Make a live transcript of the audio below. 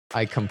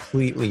I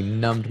completely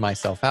numbed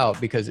myself out,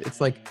 because it's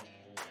like,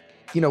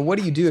 what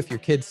do you do if your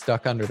kid's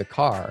stuck under the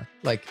car?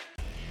 Like,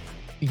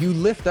 you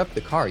lift up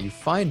the car, you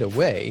find a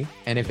way,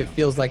 and if it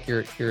feels like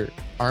your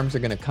arms are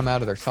going to come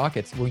out of their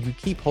sockets, well, you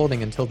keep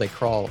holding until they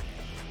crawl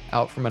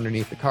out from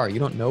underneath the car. You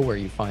don't know where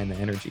you find the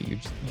energy.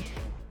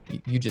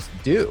 You just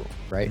do,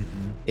 right?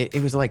 Mm-hmm.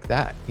 It was like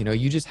that.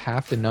 You just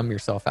have to numb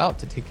yourself out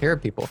to take care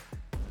of people.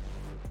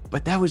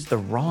 But that was the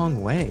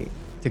wrong way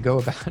to go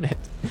about it.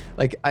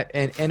 Like,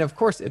 and of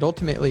course, it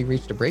ultimately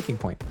reached a breaking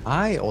point.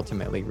 I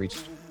ultimately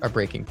reached a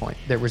breaking point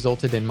that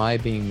resulted in my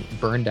being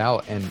burned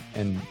out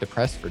and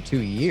depressed for 2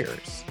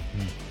 years.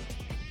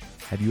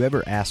 Have you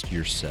ever asked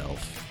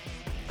yourself,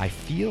 I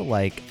feel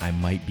like I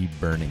might be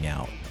burning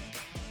out?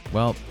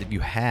 Well, if you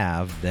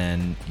have,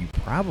 then you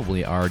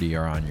probably already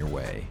are on your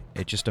way.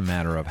 It's just a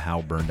matter of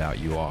how burned out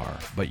you are,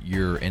 but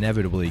you're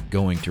inevitably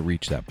going to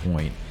reach that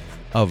point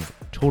of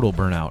total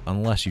burnout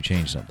unless you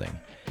change something.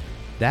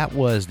 That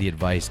was the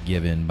advice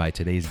given by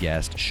today's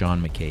guest,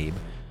 Sean McCabe.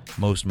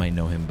 Most might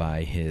know him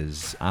by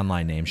his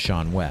online name,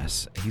 Sean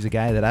Wes. He's a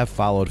guy that I've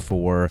followed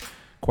for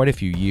quite a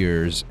few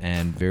years,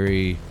 and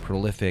very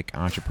prolific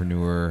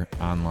entrepreneur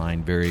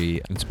online, very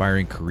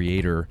inspiring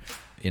creator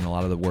in a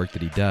lot of the work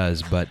that he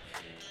does. But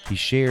he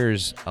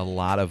shares a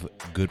lot of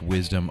good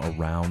wisdom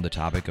around the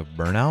topic of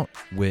burnout,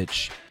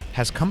 which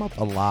has come up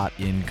a lot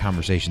in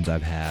conversations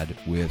I've had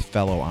with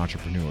fellow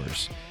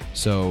entrepreneurs.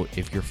 So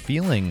if you're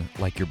feeling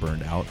like you're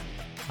burned out,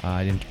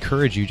 I'd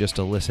encourage you just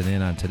to listen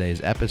in on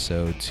today's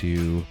episode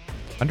to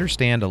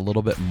understand a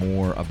little bit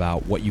more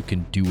about what you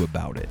can do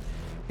about it.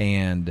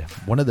 And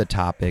one of the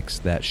topics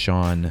that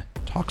Sean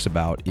talks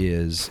about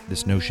is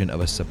this notion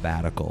of a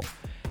sabbatical.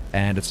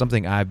 And it's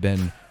something I've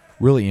been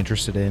really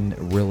interested in,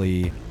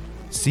 really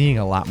seeing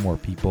a lot more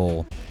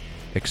people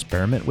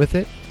experiment with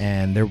it.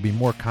 And there will be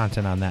more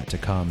content on that to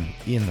come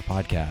in the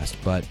podcast.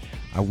 But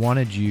I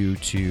wanted you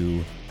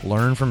to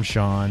learn from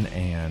Sean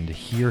and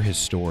hear his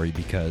story,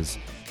 because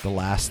the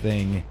last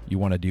thing you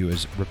want to do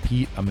is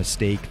repeat a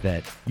mistake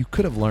that you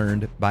could have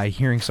learned by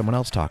hearing someone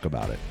else talk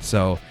about it.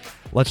 So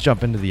let's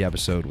jump into the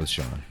episode with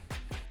Sean.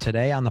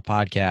 Today on the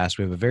podcast,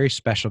 we have a very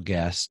special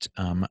guest,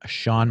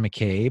 Sean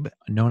McCabe,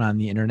 known on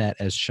the internet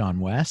as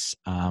Sean Wes,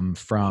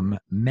 from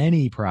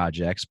many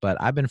projects, but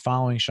I've been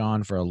following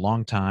Sean for a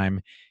long time.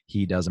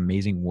 He does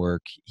amazing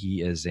work.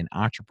 He is an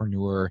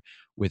entrepreneur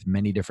with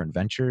many different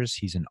ventures.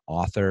 He's an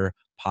author,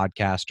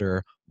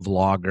 podcaster,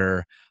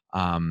 vlogger.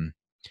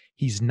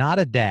 He's not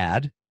a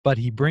dad, but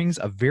he brings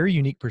a very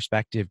unique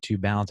perspective to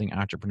balancing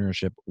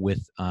entrepreneurship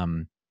with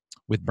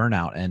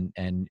burnout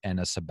and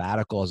a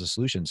sabbatical as a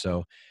solution.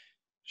 So,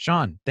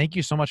 Sean, thank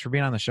you so much for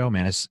being on the show,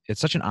 man. It's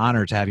such an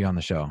honor to have you on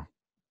the show.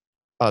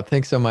 Oh,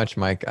 thanks so much,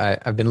 Mike.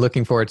 I've been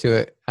looking forward to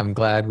it. I'm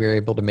glad we were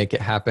able to make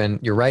it happen.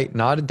 You're right,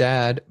 not a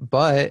dad,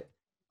 but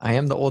I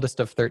am the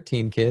oldest of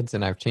 13 kids,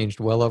 and I've changed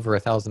well over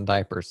 1,000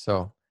 diapers.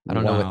 So I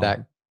don't know what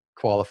that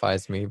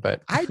qualifies me,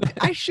 but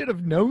I should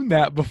have known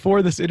that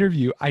before this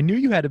interview. I knew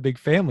you had a big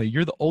family.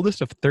 You're the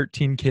oldest of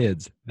 13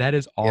 kids. That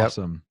is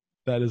awesome.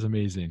 Yep. That is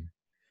amazing.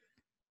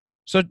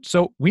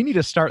 So we need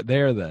to start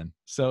there then.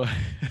 So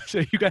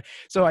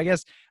I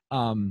guess,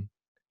 I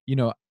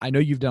know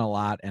you've done a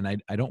lot, and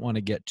I don't want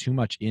to get too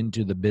much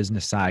into the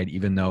business side,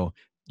 even though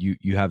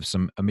you have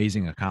some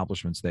amazing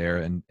accomplishments there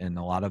and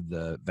a lot of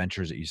the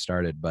ventures that you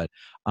started. But,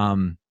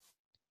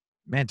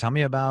 man, tell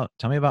me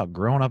about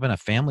growing up in a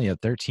family of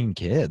 13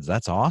 kids.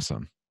 That's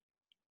awesome.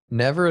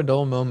 Never a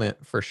dull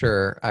moment, for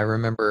sure. I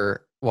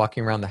remember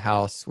walking around the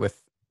house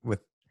with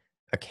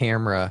a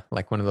camera,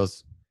 like one of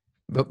those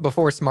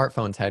before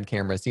smartphones had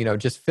cameras,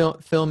 just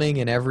filming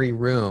in every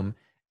room.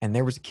 And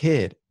there was a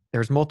kid. There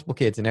was multiple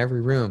kids in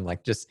every room,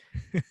 like just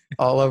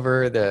all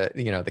over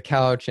the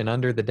couch and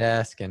under the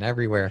desk and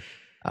everywhere.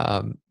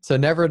 So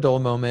never a dull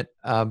moment.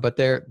 But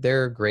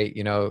they're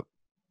great,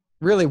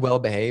 really well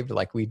behaved.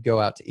 Like, we'd go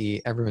out to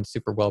eat. Everyone's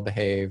super well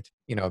behaved.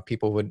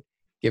 People would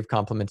give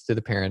compliments to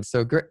the parents.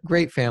 So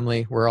great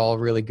family. We're all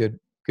really good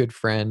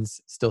friends.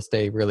 Still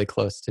stay really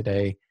close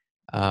today.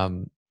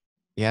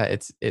 Yeah,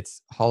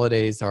 it's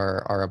holidays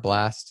are a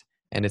blast,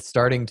 and it's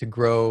starting to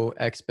grow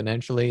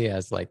exponentially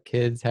as like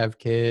kids have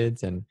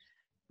kids, and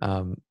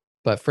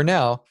but for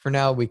now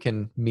we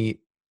can meet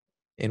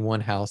in one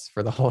house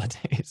for the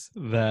holidays.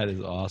 That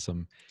is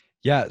awesome.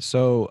 Yeah.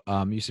 So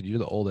you said you're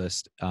the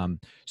oldest.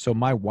 So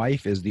my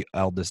wife is the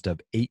eldest of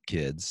 8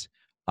 kids.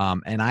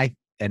 And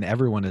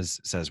everyone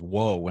says,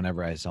 whoa,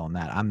 whenever I tell them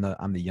that.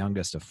 I'm the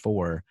youngest of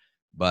 4,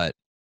 but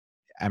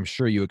I'm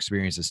sure you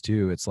experience this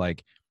too. It's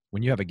like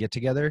when you have a get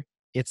together,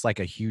 it's like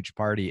a huge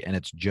party, and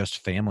it's just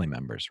family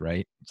members,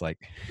 right? It's like,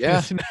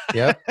 Yeah.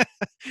 Yep.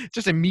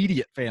 just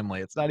immediate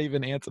family. It's not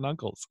even aunts and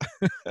uncles.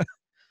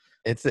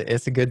 It's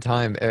a good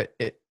time.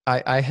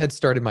 I had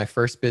started my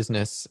first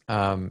business.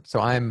 So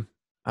I'm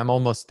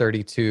almost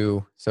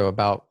 32. So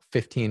about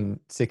 15,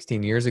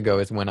 16 years ago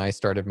is when I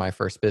started my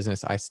first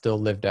business. I still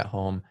lived at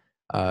home,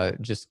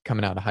 just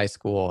coming out of high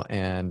school.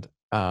 And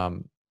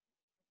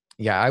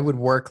yeah, I would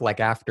work like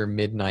after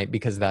midnight,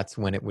 because that's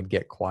when it would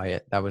get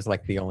quiet. That was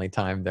like the only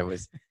time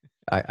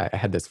I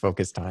had this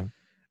focus time.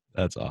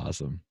 That's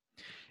awesome.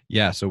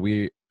 Yeah. So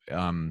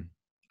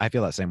I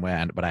feel that same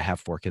way, but I have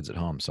 4 kids at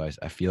home. So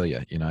I feel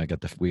you, we got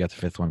the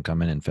fifth one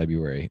coming in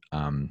February.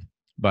 Oh,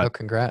 But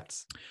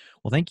congrats.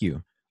 well, thank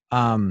you.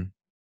 Um,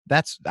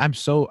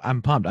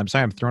 I'm pumped. I'm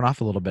sorry, I'm thrown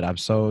off a little bit. I'm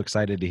so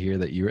excited to hear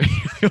that you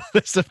were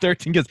list of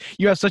 13 kids.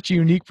 You have such a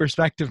unique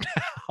perspective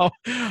now.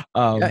 Yeah,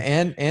 um,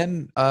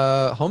 and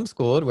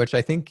homeschooled, which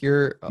I think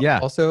you're yeah,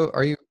 also.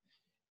 Are you?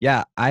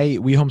 yeah.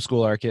 We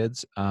homeschool our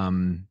kids.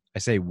 I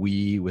say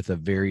we with a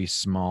very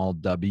small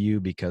W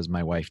because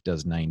my wife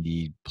does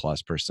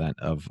 90+%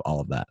 of all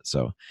of that.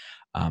 So,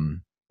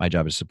 my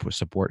job is to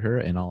support her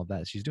in all of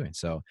that she's doing.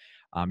 So,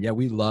 yeah,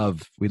 we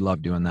love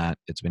doing that.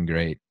 It's been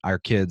great. Our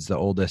kids, the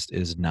oldest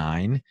is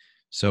 9,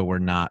 so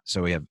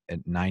so we have a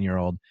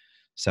 9-year-old,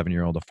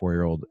 7-year-old, a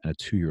 4-year-old, and a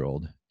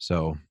 2-year-old.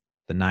 So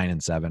the 9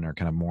 and 7 are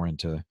kind of more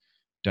into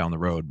down the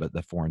road, but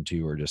the 4 and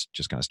 2 are just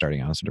kind of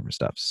starting out on some different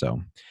stuff.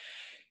 So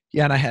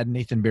yeah, and I had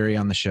Nathan Berry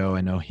on the show.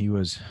 I know he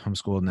was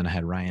homeschooled, and then I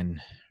had Ryan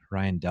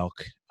Delk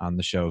on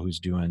the show, who's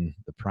doing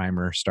the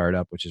Primer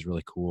startup, which is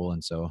really cool.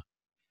 And so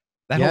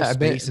that whole Yeah, I've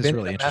space been is in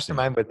really the interesting.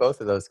 mastermind with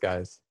both of those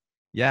guys.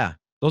 Yeah,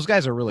 those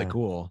guys are really Yeah.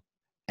 cool,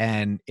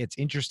 and it's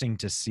interesting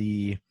to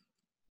see.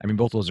 I mean,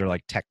 both of those are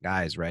like tech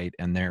guys, right?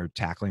 And they're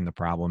tackling the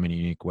problem in a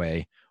unique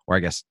way. Or I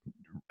guess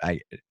I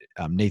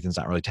Nathan's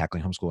not really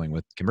tackling homeschooling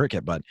with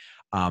ConvertKit, but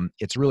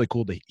it's really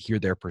cool to hear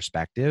their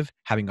perspective,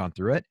 having gone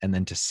through it, and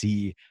then to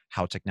see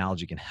how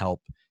technology can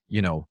help,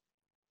 you know,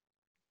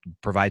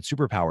 provide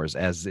superpowers,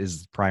 as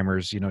is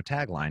Primer's,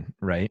 tagline,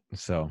 right?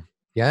 So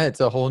Yeah, it's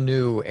a whole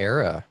new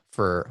era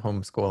for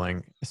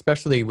homeschooling,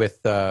 especially with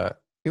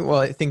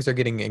well, things are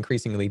getting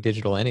increasingly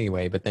digital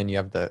anyway, but then you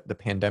have the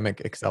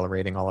pandemic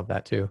accelerating all of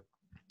that too.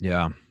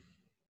 yeah,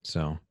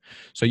 so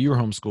you were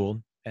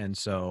homeschooled, and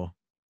so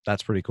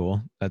that's pretty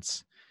cool.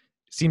 That's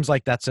seems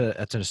like that's an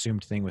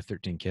assumed thing with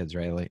 13 kids,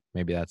 right? Like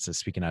maybe that's a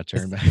speaking out of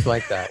It turn, seems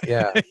like that.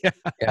 Yeah.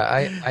 but Yeah,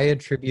 I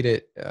attribute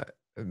it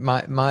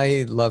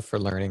my love for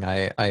learning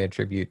I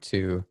attribute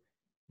to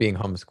being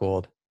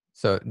homeschooled.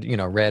 So,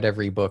 read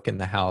every book in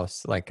the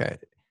house, like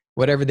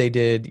whatever they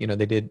did,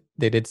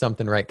 they did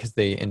something right because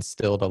they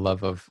instilled a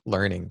love of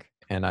learning,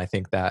 and I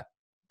think that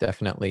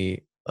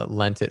definitely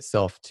lent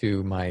itself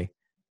to my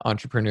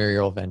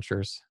entrepreneurial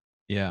ventures.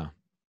 yeah.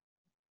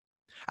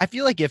 I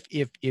feel like if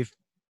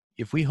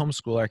we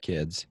homeschool our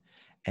kids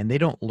and they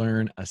don't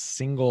learn a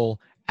single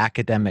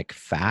academic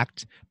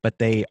fact, but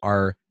they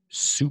are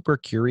super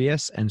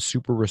curious and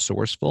super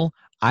resourceful,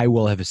 we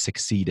will have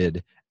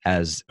succeeded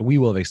as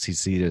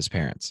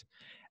parents.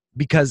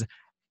 Because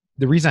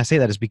the reason I say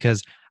that is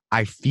because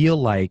I feel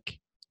like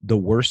the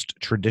worst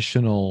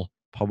traditional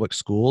public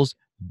schools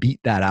beat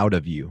that out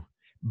of you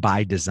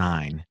by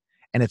design.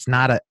 And it's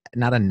not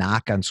a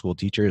knock on school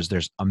teachers.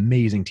 There's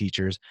amazing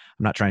teachers.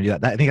 I'm not trying to do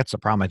that. I think that's the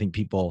problem. I think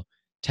people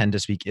tend to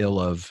speak ill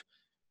of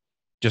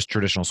just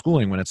traditional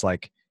schooling when it's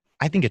like,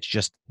 I think it's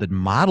just the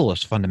model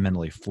is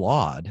fundamentally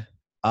flawed.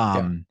 Yeah.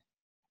 Um,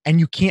 and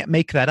you can't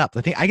make that up.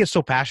 The thing I get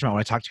so passionate when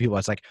I talk to people,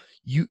 it's like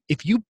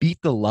if you beat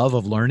the love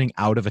of learning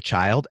out of a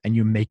child and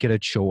you make it a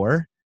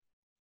chore,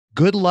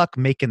 good luck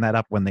making that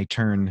up when they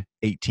turn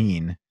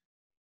 18.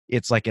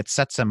 It's like it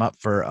sets them up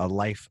for a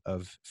life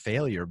of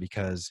failure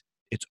because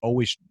it's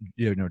always,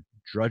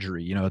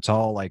 drudgery. It's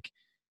all like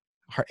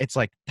it's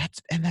like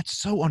that's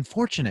so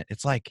unfortunate.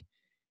 It's like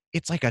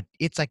a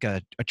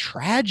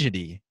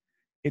tragedy.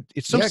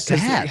 It's so Yeah, because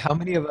sad. how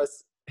many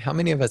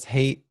of us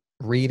hate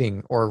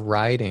reading or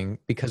writing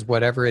because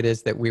whatever it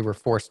is that we were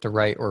forced to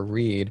write or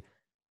read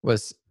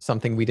was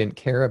something we didn't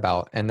care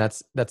about, and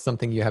that's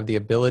something you have the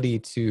ability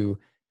to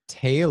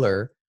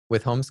tailor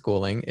with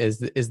homeschooling is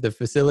the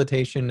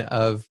facilitation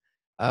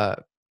uh,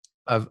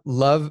 of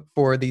love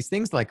for these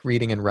things like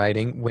reading and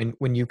writing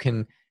when you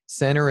can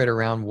center it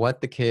around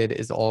what the kid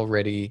is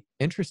already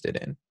interested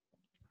in.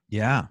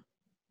 Yeah.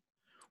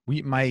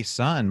 My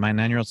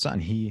 9-year-old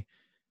son, it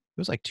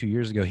was like 2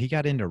 years ago. He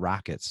got into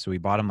rockets, so we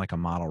bought him like a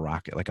model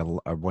rocket, like a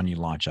one you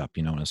launch up,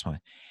 in a small.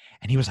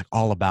 And he was like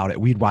all about it.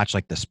 We'd watch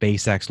like the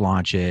SpaceX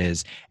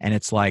launches, and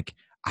it's like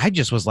I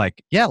just was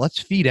like, yeah, let's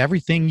feed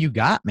everything you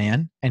got,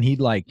 man. And he'd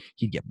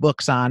get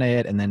books on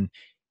it, and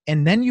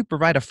then you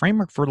provide a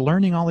framework for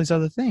learning all these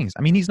other things.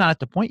 I mean, he's not at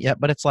the point yet,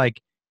 but it's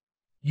like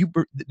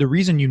the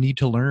reason you need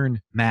to learn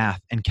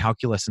math and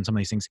calculus and some of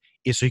these things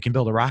is so you can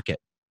build a rocket.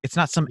 It's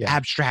not some Yeah.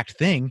 abstract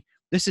thing.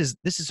 This is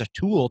a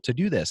tool to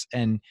do this.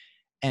 And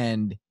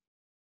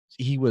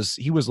he was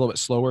a little bit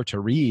slower to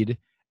read,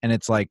 and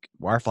it's like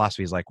our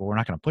philosophy is like, well, we're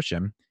not going to push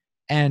him.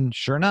 And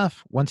sure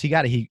enough, once he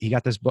got it, he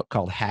got this book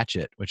called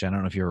Hatchet, which I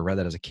don't know if you ever read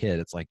that as a kid.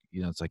 It's like,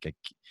 it's like a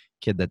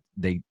kid that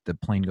the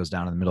plane goes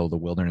down in the middle of the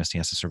wilderness. He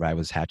has to survive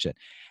with his hatchet,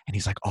 and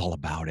he's like all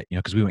about it,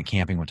 because we went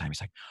camping one time.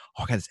 He's like,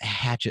 oh, I got this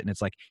hatchet, and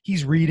it's like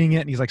he's reading it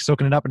and he's like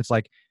soaking it up, and it's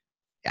like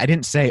I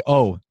didn't say,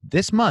 oh,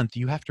 this month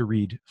you have to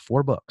read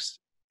 4 books.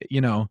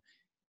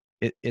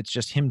 It's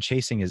just him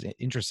chasing his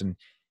interest, and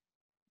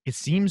it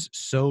seems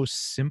so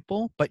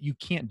simple, but you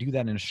can't do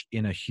that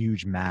in a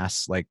huge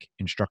mass like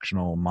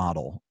instructional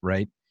model,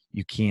 right?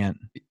 You can't.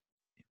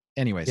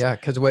 anyways. Yeah,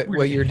 because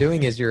what you're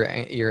doing is you're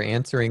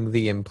answering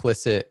the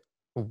implicit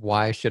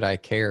 "why should I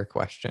care"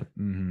 question.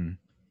 Mm-hmm.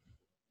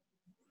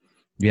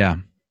 Yeah.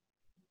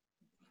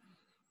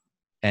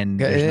 And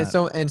there's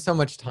Okay, not. So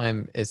much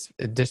time is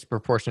a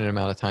disproportionate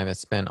amount of time is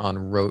spent on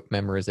rote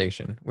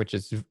memorization, which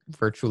is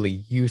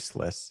virtually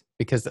useless.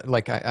 Because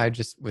like I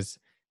just was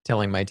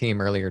telling my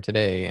team earlier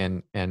today,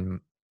 and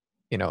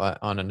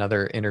on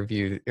another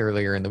interview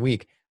earlier in the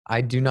week, I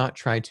do not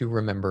try to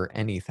remember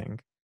anything.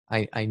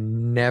 I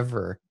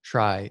never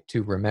try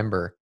to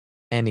remember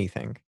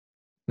anything,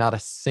 not a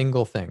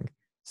single thing.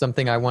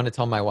 Something I want to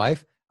tell my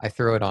wife, I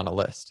throw it on a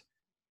list.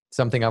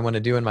 Something I want to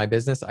do in my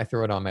business, I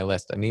throw it on my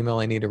list. An email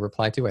I need to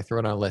reply to, I throw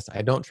it on a list.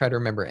 I don't try to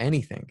remember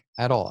anything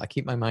at all. I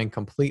keep my mind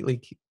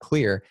completely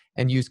clear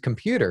and use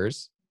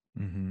computers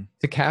Mm-hmm.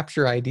 to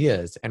capture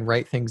ideas and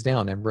write things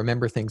down and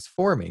remember things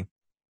for me.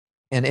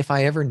 And if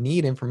I ever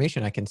need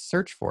information, I can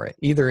search for it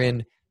either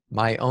in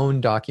my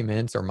own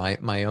documents or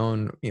my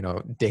own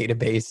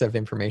database of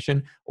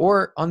information,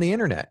 or on the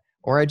internet,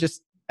 or I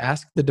just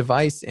ask the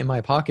device in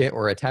my pocket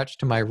or attached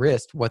to my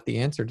wrist what the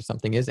answer to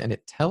something is, and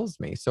it tells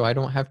me, so I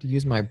don't have to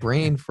use my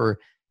brain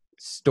for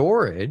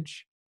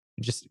storage,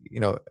 just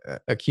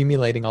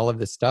accumulating all of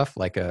this stuff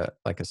like a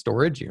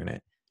storage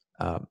unit.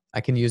 I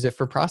can use it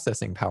for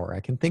processing power. I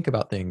can think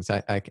about things.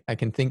 I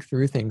can think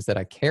through things that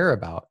I care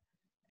about.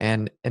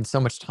 And so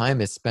much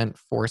time is spent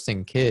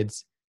forcing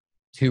kids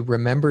to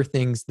remember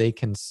things they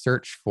can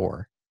search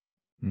for.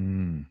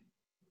 Mm.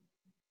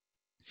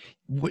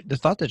 The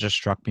thought that just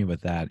struck me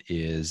with that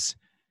is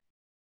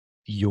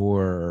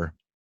your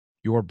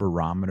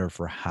barometer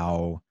for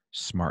how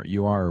smart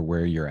you are or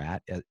where you're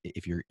at,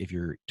 if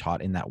you're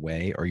taught in that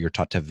way, or you're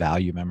taught to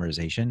value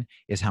memorization,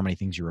 is how many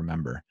things you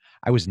remember.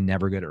 I was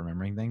never good at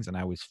remembering things, and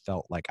I always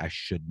felt like I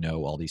should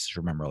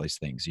remember all these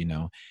things,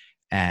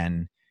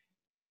 and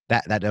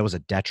that was a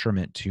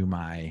detriment to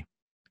my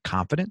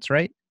confidence,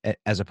 right?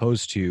 As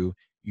opposed to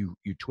you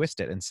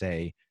twist it and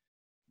say,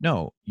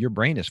 no, your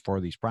brain is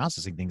for these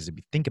processing things, to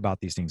think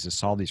about these things, to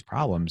solve these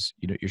problems.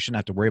 You shouldn't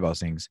have to worry about those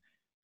things,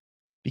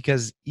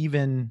 because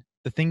even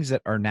the things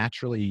that are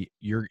naturally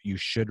you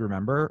should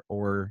remember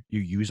or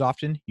you use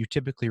often, you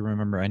typically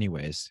remember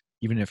anyways,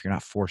 even if you're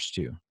not forced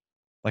to.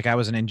 Like, I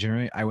was an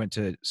engineer. I went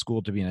to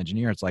school to be an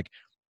engineer. It's like,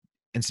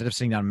 instead of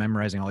sitting down and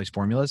memorizing all these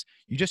formulas,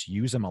 you just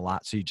use them a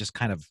lot. So you just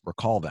kind of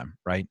recall them,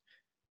 right?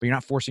 But you're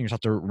not forcing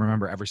yourself to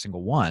remember every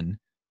single one.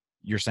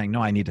 You're saying,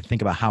 no, I need to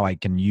think about how I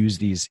can use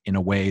these in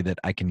a way that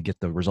I can get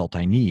the result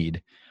I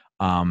need.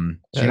 So you're not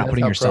That's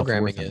putting how yourself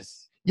programming worth in it.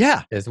 is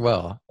Yeah. as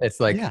well. It's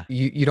like Yeah.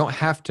 you don't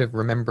have to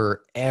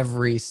remember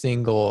every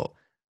single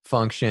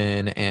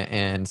function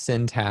and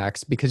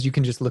syntax, because you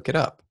can just look it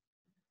up.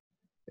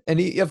 And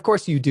of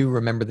course, you do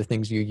remember the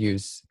things you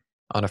use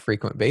on a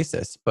frequent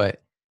basis,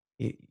 but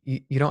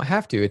you don't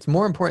have to. It's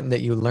more important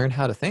that you learn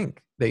how to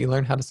think, that you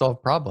learn how to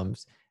solve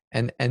problems,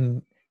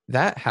 and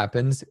that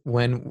happens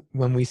when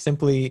we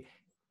simply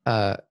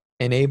uh,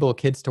 enable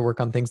kids to work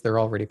on things they're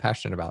already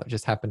passionate about. It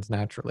just happens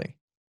naturally.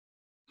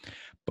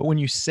 But when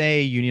you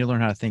say you need to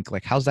learn how to think,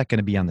 like, how's that going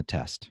to be on the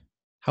test?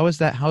 How is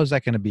that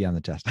going to be on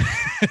the test?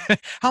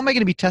 How am I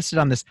going to be tested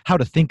on this how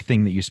to think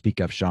thing that you speak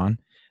of, Sean?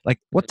 Like,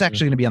 what's Mhm.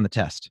 actually going to be on the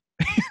test?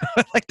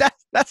 Like,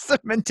 that's the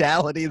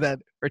mentality that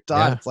we're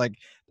taught. Yeah, It's like,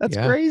 that's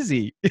yeah.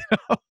 crazy.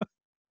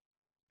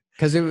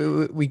 Because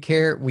we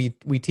care,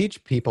 we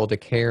teach people to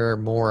care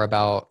more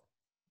about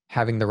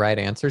having the right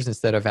answers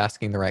instead of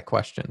asking the right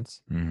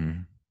questions.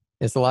 Mm-hmm.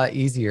 It's a lot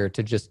easier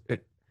to just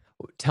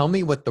tell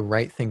me what the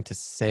right thing to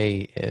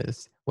say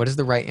is. What is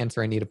the right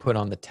answer I need to put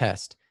on the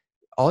test?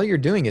 All you're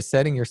doing is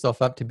setting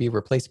yourself up to be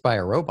replaced by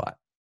a robot.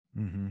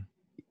 Mm-hmm.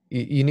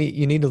 You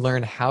need to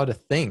learn how to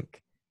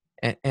think,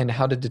 and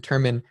how to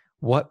determine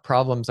what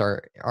problems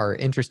are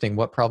interesting,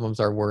 what problems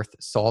are worth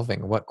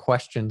solving, what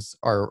questions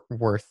are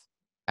worth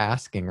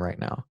asking right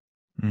now.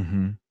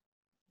 Mm-hmm.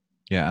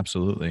 Yeah,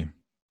 absolutely.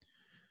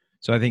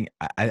 So I think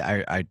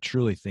I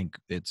truly think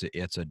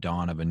it's a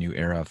dawn of a new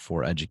era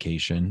for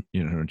education,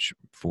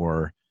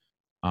 for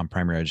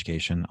primary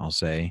education, I'll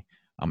say,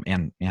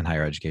 and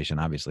higher education.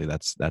 Obviously,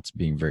 that's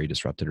being very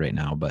disrupted right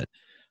now, but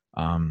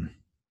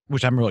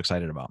which I'm real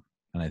excited about.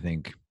 And I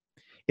think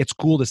it's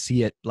cool to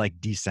see it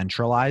like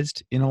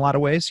decentralized in a lot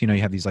of ways. You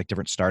have these like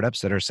different startups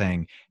that are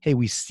saying, hey,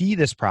 we see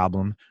this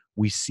problem,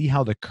 we see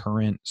how the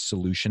current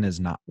solution is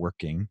not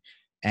working,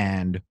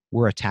 and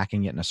we're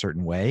attacking it in a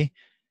certain way.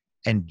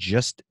 And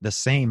just the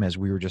same as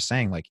we were just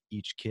saying, like,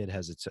 each kid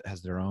has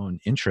their own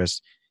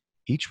interests.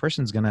 Each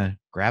person's going to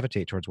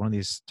gravitate towards one of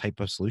these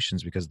type of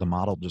solutions because the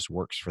model just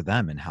works for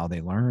them and how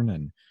they learn,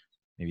 and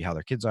maybe how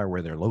their kids are,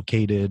 where they're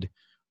located,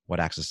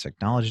 what access to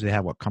technology they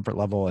have, what comfort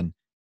level. And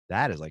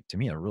that is, like, to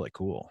me, a really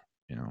cool,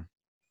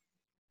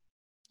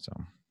 so.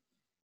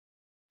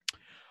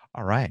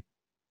 All right.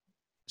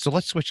 So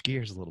let's switch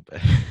gears a little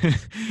bit.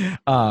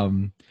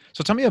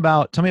 So tell me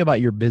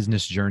about your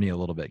business journey a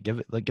little bit. Give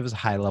us a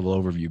high level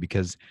overview,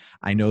 because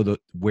I know that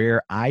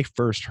where I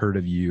first heard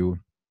of you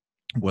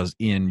was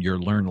in your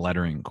Learn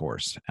Lettering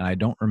course, and I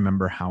don't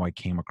remember how I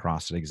came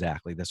across it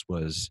exactly. This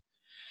was,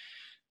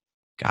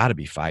 got to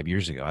be 5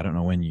 years ago. I don't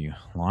know when you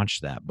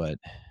launched that, but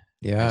I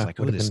was Yeah, like,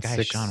 would oh, have this been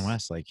guy, Sean 6.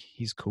 West, like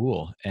he's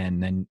cool.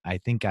 And then I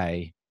think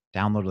I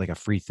downloaded like a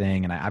free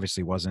thing, and I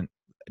obviously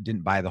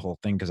didn't buy the whole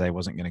thing because I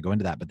wasn't going to go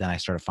into that. But then I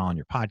started following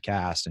your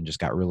podcast and just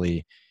got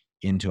really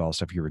into all the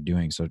stuff you were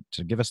doing. So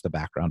to give us the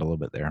background a little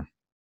bit there.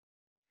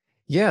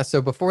 Yeah,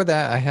 so before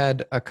that, I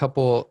had a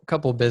couple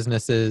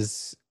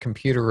businesses,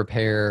 computer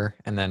repair,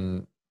 and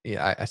then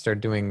yeah, I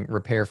started doing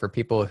repair for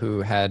people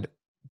who had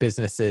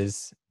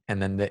businesses,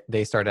 and then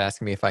they started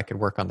asking me if I could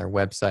work on their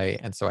website,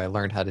 and so I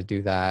learned how to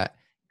do that,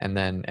 and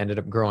then ended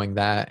up growing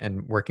that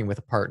and working with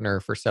a partner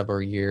for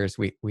several years.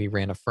 We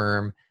ran a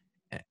firm,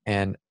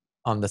 and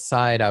on the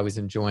side, I was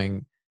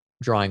enjoying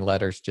drawing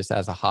letters just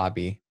as a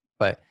hobby,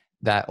 but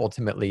that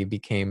ultimately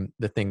became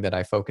the thing that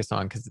I focused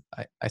on because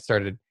I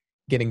started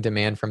getting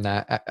demand from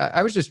that.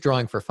 I was just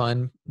drawing for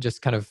fun,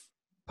 just kind of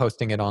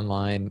posting it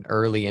online,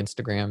 early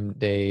Instagram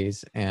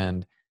days,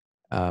 and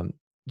um,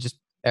 just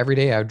every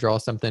day I would draw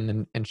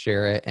something and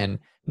share it. And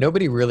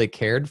nobody really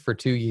cared for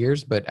 2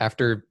 years, but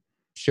after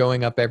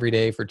showing up every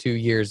day for 2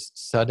 years,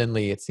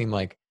 suddenly it seemed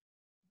like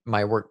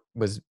my work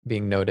was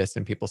being noticed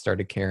and people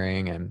started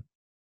caring and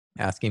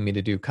asking me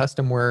to do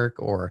custom work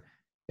or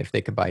if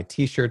they could buy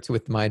t-shirts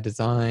with my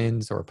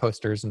designs or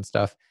posters and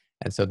stuff.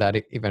 And so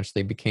that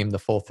eventually became the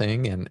full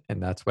thing, and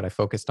that's what I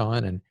focused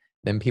on. And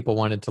then people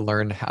wanted to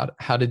learn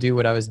how to do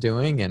what I was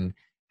doing, and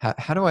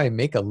how do I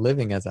make a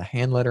living as a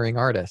hand lettering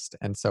artist.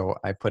 And so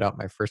I put out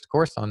my first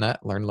course on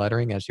that, Learn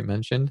Lettering, as you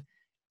mentioned.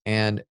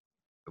 And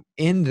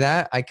in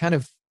that, I kind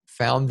of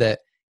found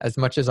that as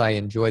much as I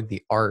enjoyed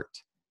the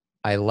art,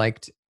 I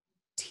liked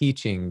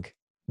teaching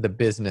the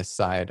business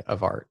side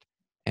of art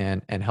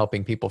and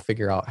helping people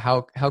figure out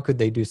how could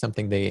they do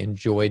something they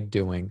enjoyed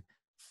doing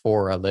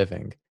for a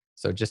living.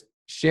 So just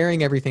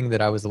sharing everything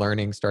that I was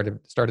learning,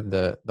 started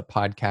the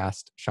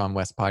podcast, Sean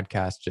West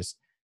podcast, just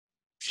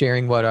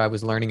sharing what I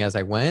was learning as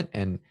I went,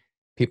 and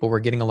people were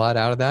getting a lot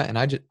out of that.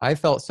 And I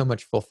felt so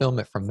much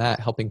fulfillment from that,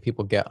 helping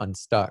people get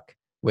unstuck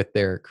with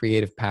their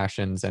creative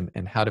passions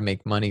and how to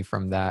make money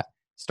from that,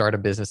 start a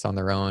business on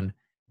their own,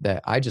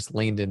 that I just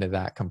leaned into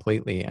that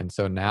completely. And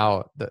so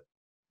now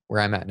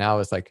where I'm at now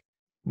is like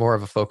more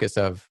of a focus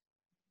of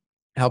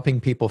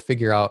helping people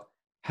figure out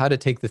how to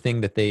take the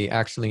thing that they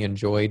actually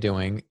enjoy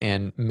doing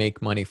and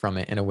make money from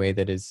it in a way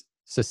that is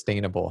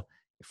sustainable.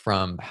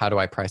 From how do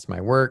I price my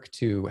work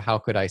to how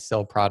could I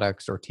sell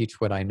products or teach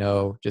what I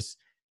know, just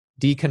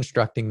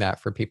deconstructing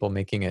that for people,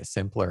 making it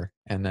simpler.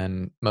 And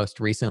then most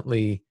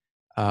recently,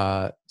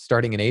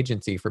 starting an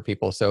agency for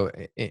people. So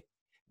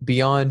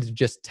beyond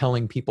just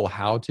telling people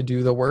how to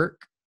do the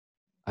work,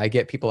 I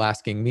get people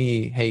asking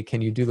me, hey,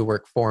 can you do the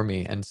work for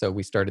me? And so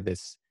we started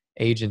this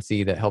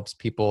agency that helps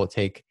people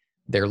take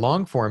their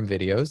long form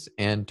videos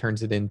and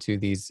turns it into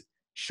these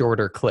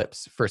shorter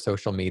clips for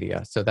social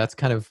media. So that's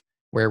kind of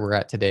where we're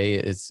at today,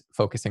 is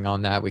focusing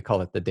on that. We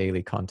call it the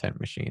Daily Content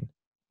Machine.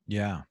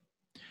 Yeah.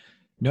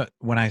 No,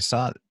 when I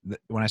saw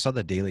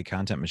the Daily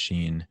Content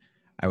Machine,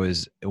 I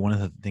was one of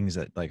the things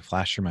that like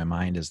flashed through my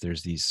mind is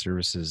there's these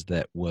services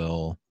that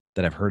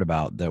I've heard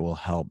about that will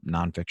help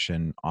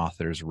nonfiction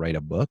authors write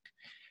a book.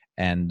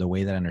 And the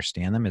way that I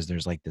understand them is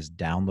there's like this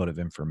download of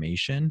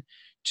information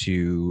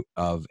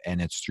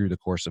and it's through the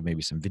course of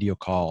maybe some video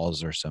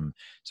calls or some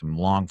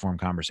long form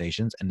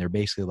conversations. And they're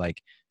basically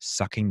like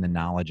sucking the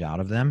knowledge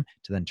out of them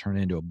to then turn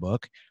it into a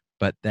book.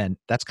 But then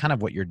that's kind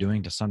of what you're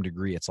doing to some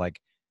degree. It's like,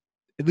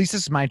 at least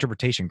this is my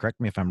interpretation. Correct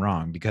me if I'm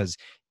wrong, because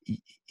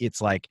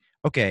it's like,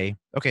 okay,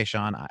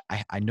 Sean,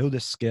 I know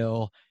this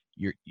skill.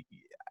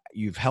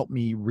 You've helped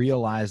me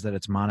realize that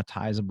it's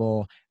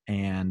monetizable,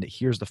 and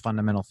here's the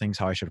fundamental things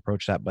how I should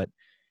approach that. But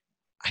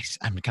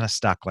I'm kind of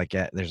stuck. Like,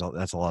 there's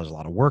a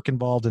lot of work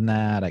involved in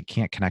that. I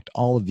can't connect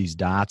all of these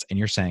dots. And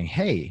you're saying,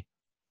 hey,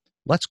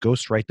 let's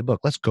ghostwrite the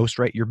book. Let's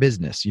ghostwrite your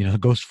business,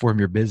 ghost form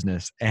your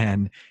business.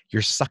 And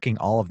you're sucking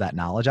all of that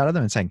knowledge out of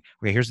them and saying,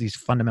 okay, here's these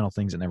fundamental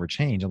things that never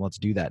change. And let's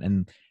do that.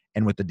 And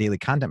with the Daily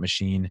Content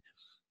Machine,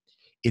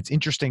 it's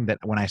interesting that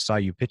when I saw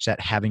you pitch that,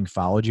 having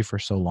followed you for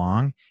so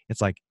long,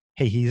 it's like,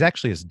 hey, he's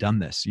actually has done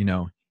this.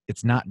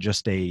 It's not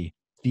just a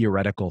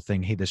theoretical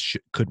thing. Hey, this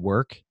could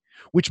work,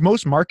 which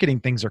most marketing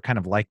things are kind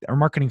of like, or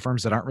marketing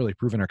firms that aren't really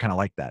proven are kind of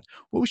like that.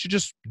 Well, we should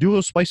just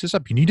spice this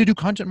up. You need to do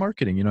content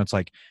marketing. It's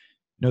like,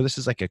 no, this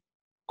is like a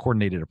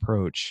coordinated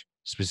approach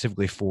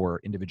specifically for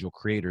individual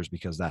creators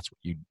because that's what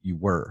you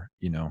were.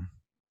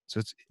 So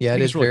I Yeah,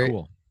 think it's really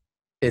cool.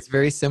 it's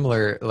very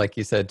similar, like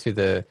you said, to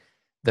the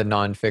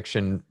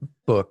nonfiction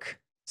book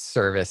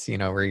service,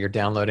 where you're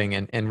downloading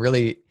and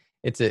really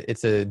it's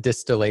a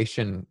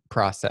distillation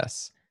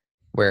process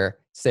where,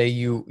 say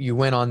you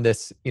went on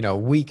this,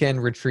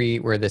 weekend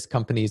retreat where this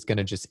company is going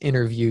to just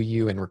interview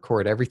you and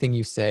record everything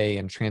you say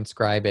and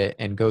transcribe it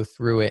and go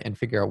through it and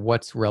figure out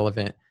what's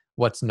relevant,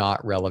 what's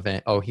not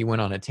relevant. Oh, he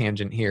went on a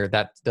tangent here.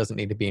 That doesn't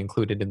need to be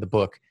included in the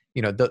book.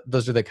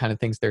 Those are the kind of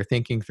things they're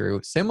thinking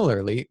through.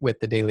 Similarly,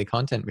 with the Daily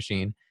Content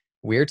Machine,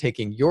 we're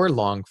taking your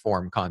long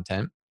form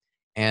content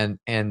and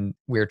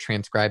we're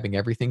transcribing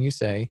everything you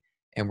say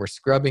and we're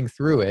scrubbing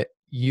through it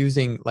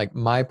using like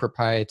my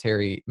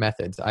proprietary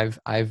methods.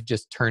 I've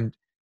just turned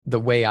the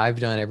way I've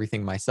done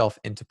everything myself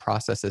into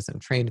processes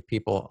and trained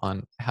people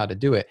on how to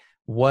do it.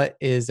 What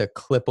is a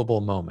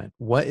clippable moment?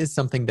 What is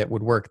something that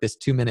would work? This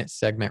 2-minute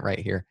segment right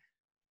here.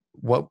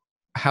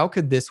 How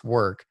could this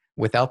work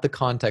without the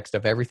context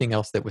of everything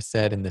else that was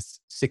said in this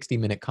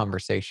 60-minute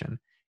conversation?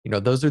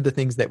 Those are the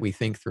things that we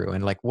think through,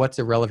 and like, what's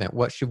irrelevant?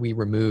 What should we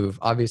remove?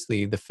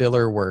 Obviously the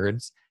filler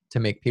words to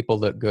make people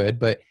look good,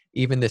 but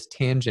even this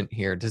tangent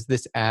here, does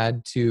this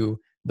add to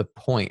the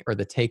point or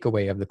the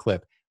takeaway of the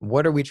clip?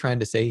 What are we trying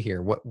to say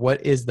here?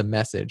 What is the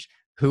message?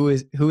 Who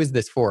is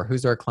this for?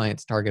 Who's our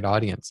client's target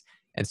audience?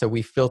 And so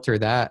we filter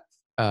that.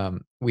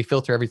 We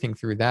filter everything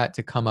through that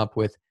to come up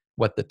with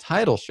what the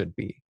title should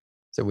be.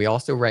 So we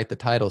also write the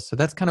titles. So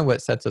that's kind of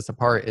what sets us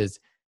apart, is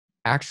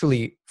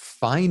actually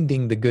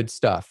finding the good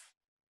stuff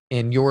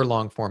in your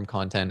long form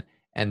content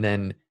and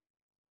then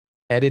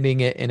editing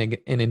it in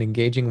an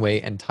engaging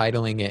way and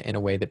titling it in a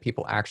way that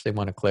people actually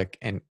want to click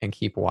and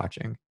keep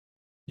watching.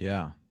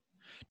 Yeah.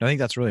 No, I think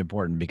that's really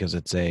important because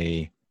it's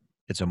a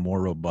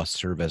more robust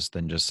service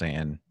than just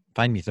saying,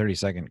 find me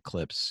 30-second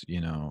clips,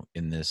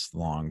 in this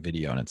long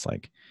video. And it's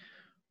like,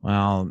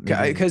 well,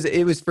 because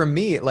it was, for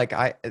me, like,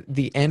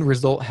 the end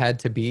result had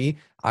to be,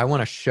 I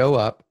want to show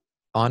up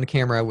on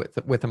camera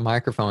with a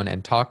microphone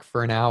and talk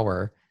for an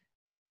hour,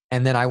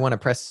 and then I want to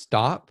press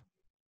stop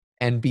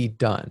and be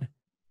done.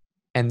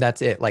 And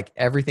that's it. Like,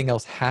 everything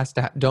else has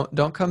to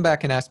don't come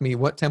back and ask me,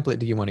 what template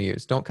do you want to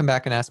use? Don't come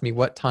back and ask me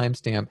what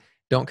timestamp.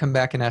 Don't come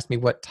back and ask me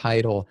what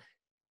title.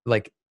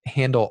 Like,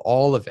 handle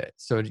all of it.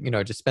 So,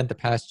 just spent the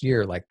past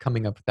year like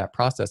coming up with that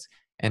process.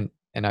 And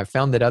I've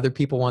found that other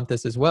people want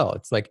this as well.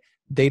 It's like,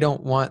 they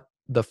don't want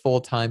the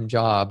full-time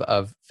job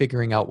of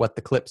figuring out what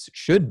the clips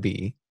should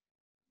be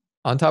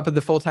on top of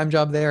the full-time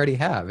job they already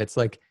have. It's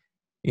like,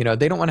 they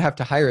don't want to have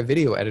to hire a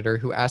video editor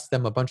who asks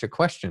them a bunch of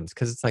questions,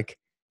 because it's like,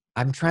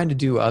 I'm trying to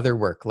do other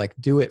work, like,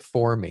 do it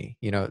for me.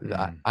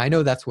 I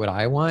know that's what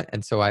I want.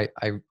 And so I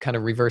kind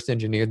of reverse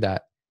engineered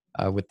that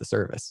with the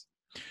service.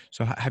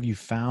 So have you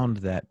found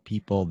that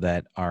people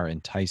that are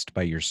enticed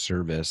by your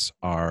service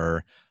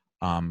are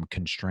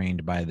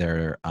constrained by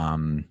their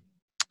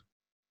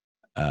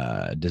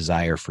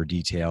desire for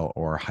detail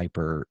or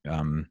hyper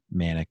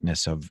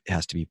manicness of it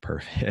has to be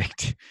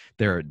perfect?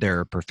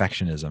 their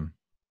perfectionism?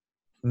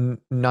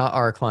 Not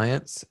our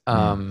clients.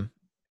 And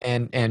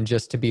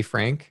just to be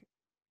frank,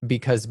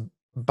 because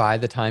by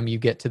the time you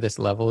get to this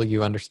level,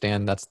 you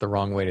understand that's the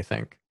wrong way to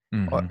think.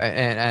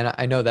 And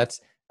I know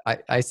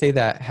I say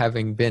that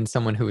having been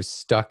someone who was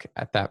stuck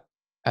at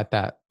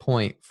that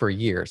point for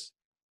years,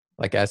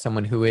 like, as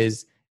someone who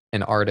is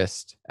an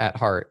artist at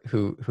heart,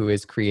 who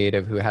is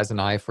creative, who has an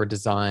eye for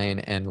design,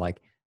 and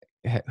like,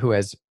 who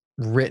has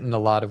written a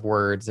lot of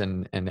words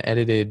and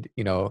edited,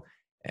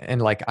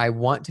 and like, I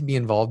want to be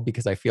involved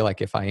because I feel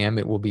like if I am,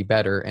 it will be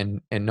better,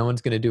 and no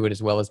one's going to do it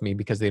as well as me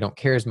because they don't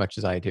care as much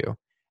as I do.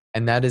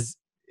 And that is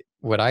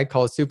what I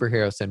call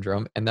superhero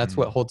syndrome, and that's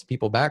what holds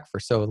people back for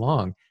so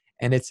long.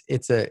 And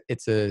it's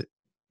a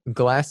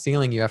glass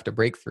ceiling you have to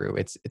break through.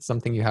 It's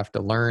something you have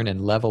to learn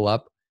and level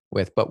up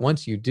with. But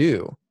once you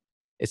do,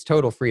 it's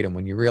total freedom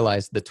when you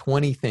realize the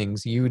 20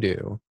 things you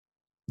do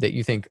that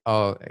you think,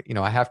 oh,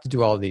 I have to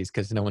do all of these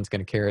because no one's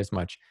going to care as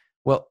much.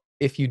 Well,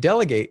 if you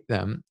delegate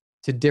them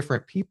to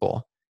different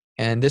people,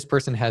 and this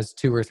person has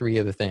 2 or 3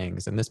 of the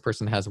things, and this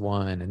person has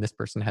 1, and this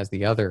person has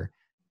the other,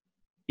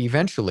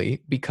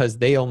 eventually, because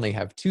they only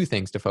have 2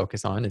 things to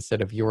focus on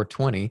instead of your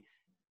 20,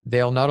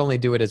 they'll not only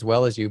do it as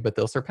well as you, but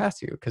they'll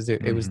surpass you because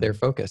it was their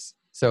focus.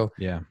 So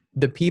yeah,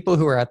 the people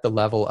who are at the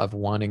level of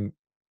wanting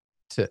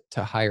to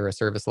hire a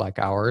service like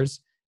ours,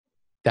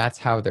 that's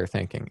how they're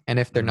thinking. And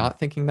if they're not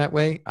thinking that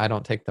way, I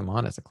don't take them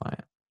on as a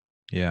client.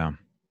 Yeah.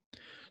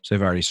 So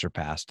they've already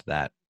surpassed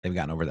that. They've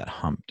gotten over that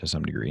hump to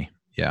some degree.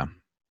 Yeah.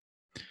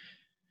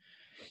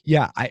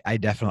 Yeah. I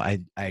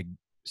definitely, I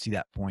see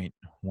that point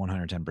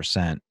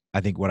 110%.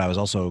 I think what I was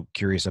also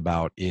curious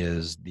about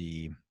is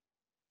the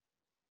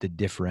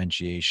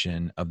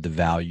differentiation of the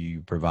value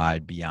you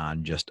provide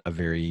beyond just a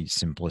very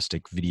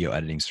simplistic video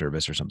editing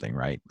service or something,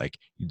 right? Like,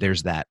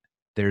 there's that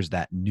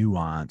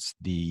nuance,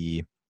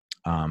 the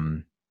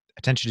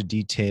attention to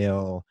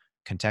detail,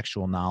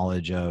 contextual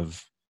knowledge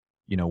of,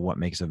 what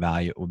makes a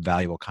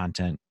valuable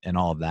content and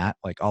all of that,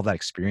 like all that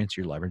experience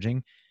you're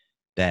leveraging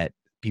that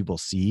people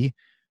see,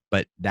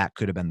 but that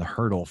could have been the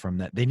hurdle from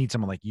that. They need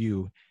someone like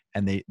you,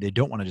 and they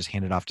don't want to just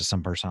hand it off to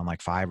some person on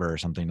like Fiverr or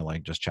something to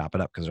like just chop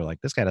it up, because they're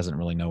like, this guy doesn't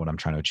really know what I'm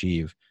trying to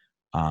achieve.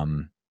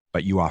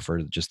 But you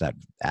offer just that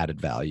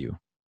added value.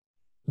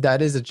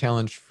 That is a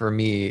challenge for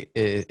me,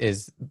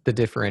 is the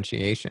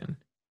differentiation.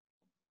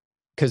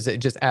 Because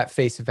just at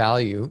face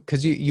value,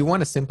 because you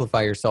want to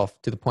simplify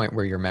yourself to the point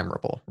where you're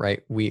memorable,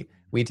 right? We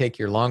take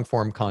your long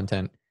form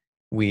content,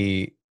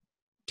 we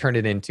turn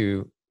it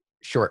into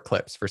short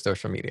clips for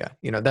social media.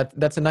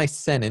 That's a nice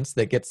sentence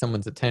that gets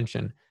someone's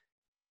attention,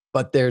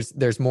 but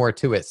there's more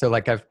to it. So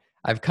like,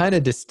 I've kind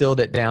of distilled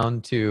it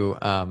down to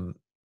a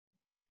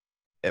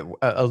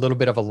little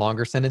bit of a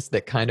longer sentence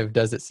that kind of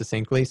does it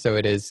succinctly. So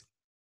it is,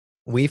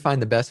 We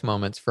find the best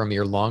moments from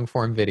your long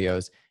form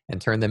videos and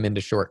turn them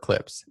into short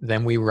clips.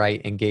 Then we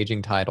write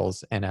engaging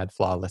titles and add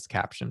flawless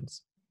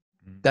captions.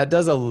 That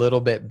does a little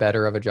bit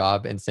better of a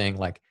job in saying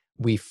like,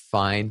 we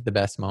find the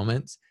best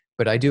moments,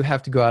 but I do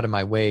have to go out of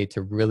my way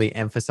to really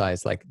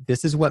emphasize like,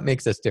 this is what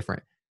makes us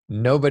different.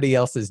 Nobody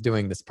else is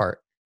doing this part.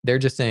 They're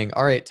just saying,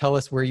 all right, tell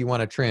us where you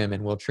want to trim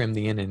and we'll trim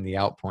the in and the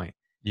out point.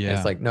 Yeah. And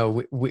it's like,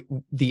 no,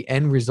 the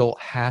end result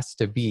has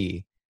to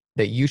be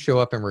that you show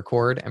up and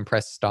record and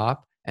press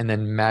stop, and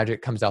then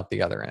magic comes out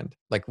the other end.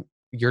 Like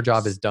your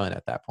job is done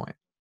at that point.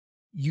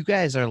 You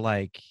guys are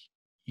like,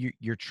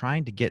 you're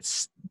trying to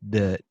get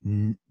the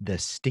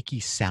sticky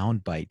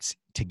sound bites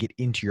to get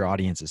into your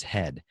audience's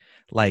head.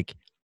 Like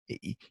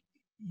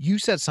you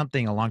said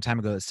something a long time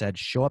ago that said,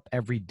 show up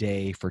every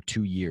day for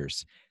 2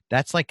 years.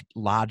 That's like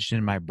lodged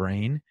in my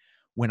brain.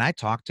 When I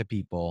talk to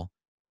people,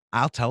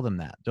 I'll tell them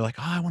that. They're like,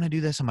 oh, I want to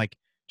do this. I'm like,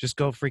 just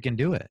go freaking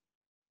do it.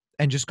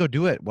 And just go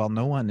do it while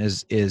no one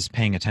is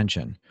paying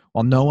attention,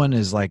 while no one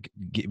is like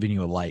giving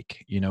you a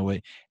like, you know,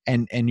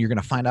 and you're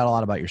going to find out a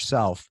lot about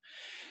yourself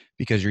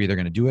because you're either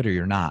going to do it or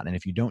you're not. And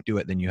if you don't do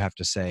it, then you have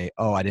to say,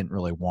 oh, I didn't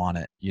really want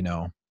it, you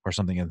know, or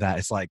something like that.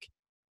 It's like,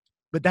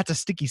 but that's a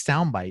sticky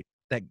soundbite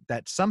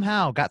that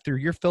somehow got through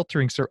your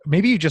filtering.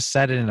 Maybe you just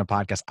said it in a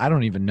podcast. I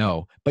don't even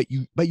know, but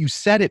you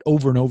said it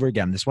over and over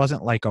again. This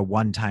wasn't like a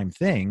one-time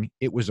thing.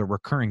 It was a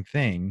recurring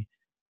thing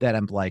that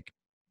I'm like,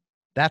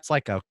 that's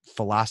like a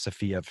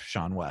philosophy of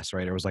Sean West,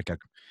 right? It was like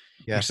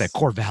you say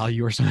core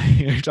value or something.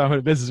 You're talking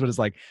about business, but it's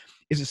like,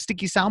 it's a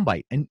sticky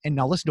soundbite. And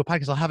I'll listen to a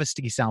podcast. I'll have a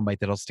sticky soundbite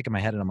that I'll stick in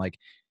my head, and I'm like,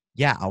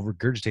 yeah, I'll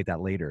regurgitate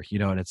that later, you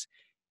know. And it's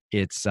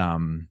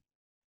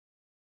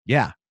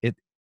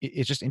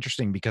just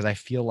interesting because I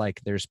feel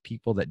like there's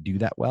people that do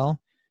that well.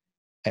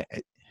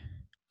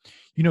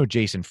 You know,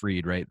 Jason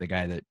Fried, right? The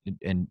guy that,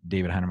 and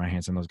David Heinemeier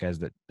Hansson, those guys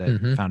that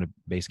founded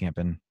Basecamp,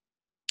 and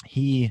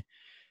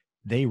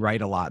they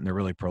write a lot and they're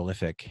really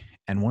prolific.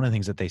 And one of the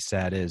things that they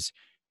said is,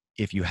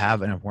 if you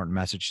have an important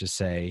message to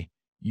say,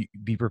 you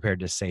be prepared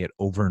to say it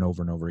over and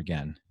over and over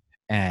again.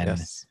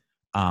 And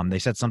they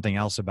said something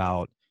else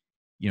about,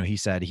 you know, he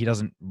said he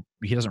doesn't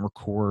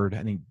record.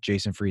 I think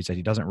Jason Fried said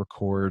he doesn't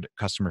record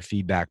customer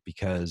feedback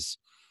because,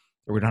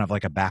 or we don't have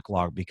like a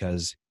backlog,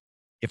 because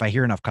if I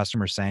hear enough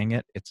customers saying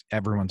it, it'll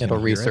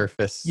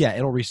resurface. Yeah,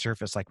 it'll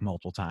resurface like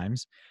multiple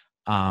times.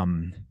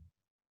 And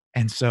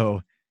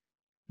so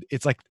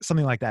it's like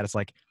something like that. It's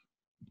like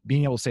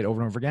being able to say it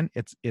over and over again.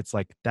 It's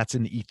like, that's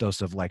in the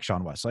ethos of like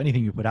Sean West. So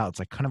anything you put out, it's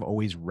like kind of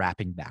always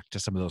wrapping back to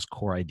some of those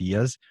core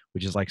ideas,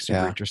 which is like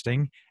super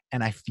interesting.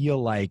 And I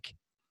feel like,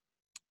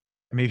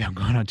 maybe I'm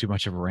going on too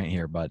much of a rant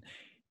here, but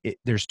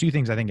there's two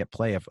things I think at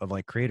play of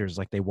like creators,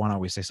 like they want to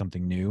always say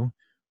something new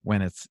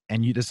when it's,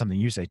 and there's something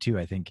you say too.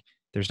 I think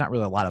there's not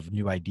really a lot of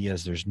new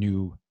ideas. There's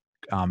new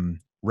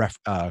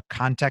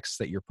contexts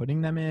that you're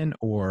putting them in,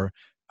 or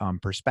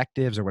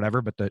perspectives or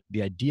whatever, but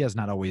the idea is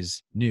not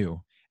always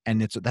new,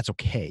 and that's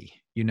okay,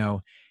 you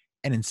know.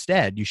 And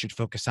instead you should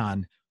focus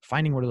on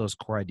finding what are those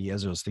core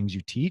ideas, those things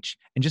you teach,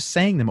 and just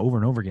saying them over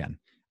and over again.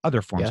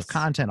 Other forms of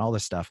content, all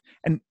this stuff.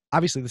 And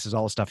obviously this is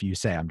all the stuff you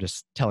say. I'm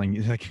just telling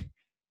you, like,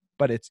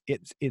 but it's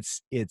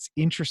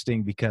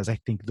interesting because I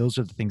think those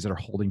are the things that are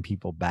holding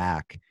people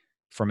back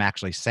from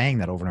actually saying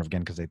that over and over again,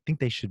 because they think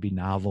they should be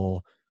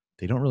novel.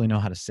 They don't really know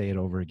how to say it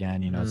over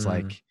again. You know, it's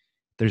like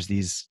there's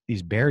these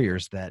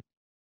barriers that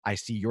I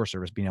see your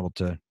service being able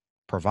to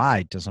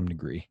provide to some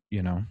degree,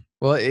 you know?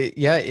 Well,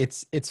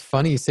 it's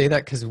funny you say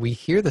that, because we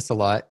hear this a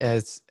lot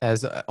as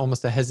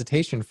almost a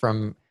hesitation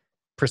from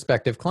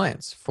prospective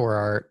clients for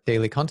our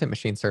daily content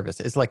machine service.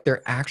 It's like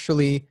they're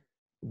actually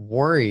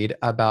worried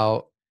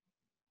about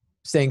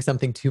saying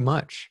something too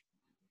much.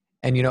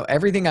 And, you know,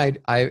 everything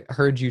I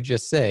heard you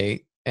just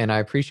say, and I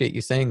appreciate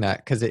you saying that,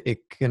 because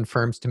it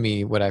confirms to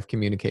me what I've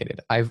communicated.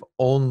 I've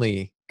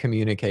only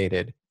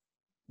communicated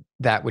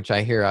that which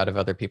I hear out of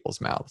other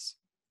people's mouths.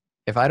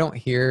 If I don't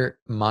hear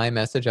my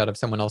message out of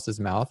someone else's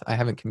mouth, I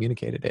haven't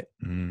communicated it.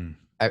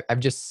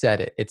 I've just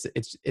said it.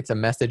 It's a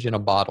message in a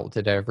bottle.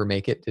 Did I ever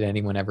make it? Did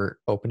anyone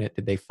ever open it?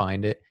 Did they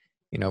find it?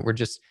 You know, we're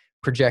just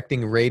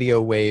projecting radio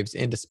waves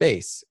into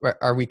space.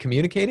 Are we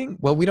communicating?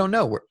 Well, we don't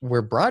know.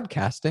 We're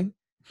broadcasting,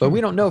 but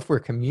we don't know if we're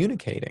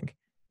communicating.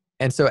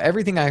 And so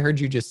everything I heard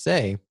you just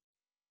say,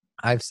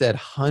 I've said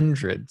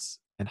hundreds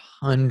and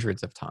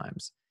hundreds of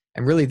times.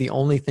 And really the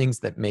only things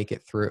that make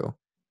it through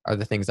are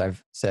the things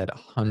I've said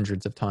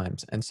hundreds of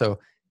times. And so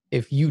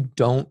if you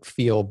don't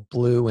feel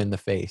blue in the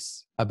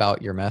face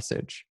about your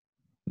message,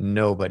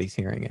 nobody's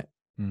hearing it.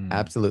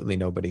 Absolutely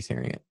nobody's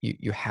hearing it.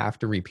 You have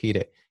to repeat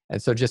it.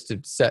 And so just to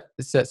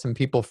set some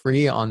people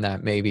free on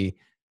that, maybe,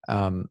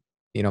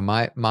 you know,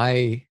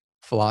 my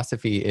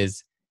philosophy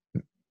is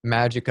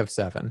magic of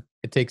 7.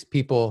 It takes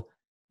people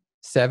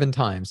 7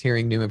 times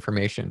hearing new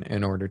information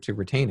in order to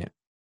retain it.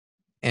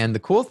 And the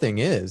cool thing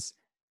is,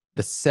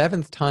 the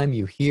 7th time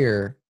you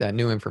hear that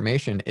new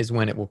information is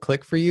when it will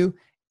click for you,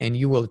 and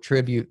you will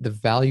attribute the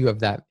value of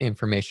that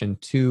information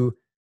to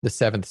the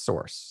 7th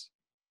source.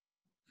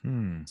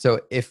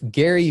 So if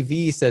Gary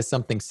Vee says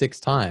something 6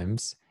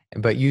 times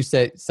but you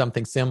said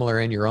something similar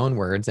in your own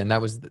words, and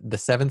that was the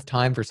seventh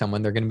time for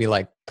someone. They're going to be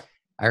like,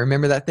 I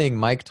remember that thing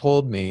Mike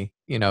told me,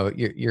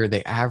 you're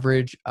the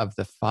average of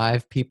the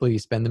 5 people you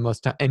spend the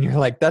most time. And you're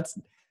like, that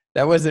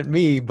wasn't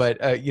me, but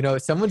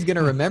someone's going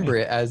to remember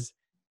it as,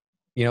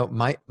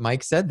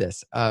 Mike said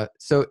this.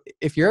 So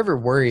if you're ever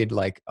worried,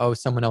 like, oh,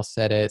 someone else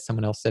said it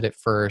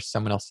first,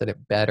 someone else said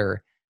it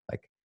better,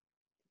 like,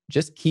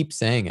 just keep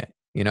saying it.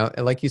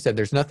 Like you said,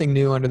 there's nothing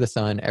new under the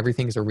sun.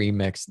 Everything's a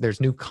remix. There's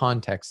new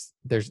context.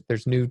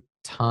 There's new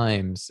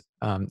times.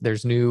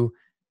 There's new,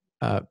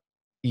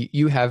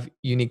 you have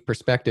unique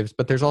perspectives,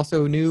 but there's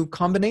also new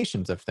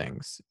combinations of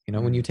things.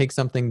 When you take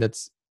something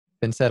that's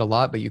been said a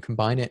lot, but you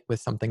combine it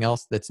with something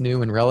else that's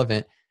new and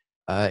relevant,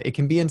 it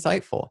can be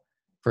insightful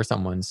for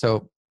someone.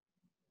 So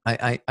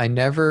I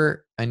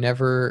never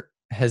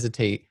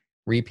hesitate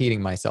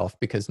repeating myself,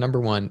 because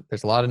number one,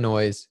 there's a lot of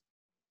noise.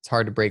 It's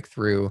hard to break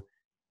through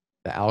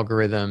the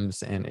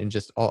algorithms and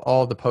just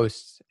all the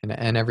posts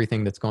and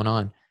everything that's going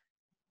on.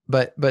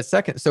 But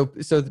second, so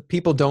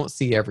people don't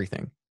see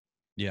everything.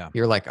 Yeah.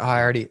 You're like, oh,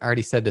 I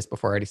already said this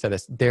before. I already said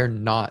this. They're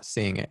not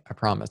seeing it, I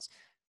promise.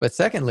 But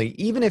secondly,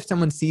 even if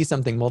someone sees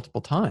something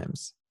multiple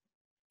times,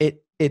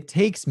 it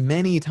takes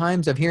many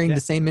times of hearing the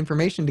same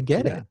information to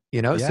get it,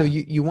 So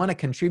you want to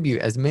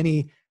contribute as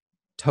many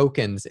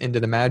tokens into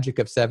the Magic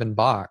of 7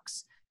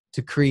 box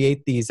to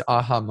create these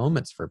aha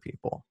moments for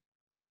people.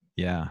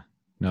 Yeah,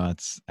 no,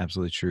 that's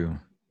absolutely true.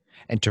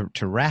 And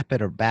to wrap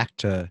it or back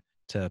to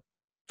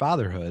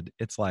fatherhood,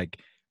 it's like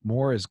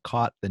more is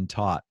caught than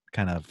taught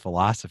kind of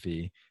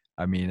philosophy.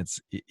 I mean,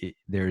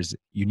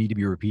 you need to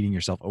be repeating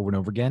yourself over and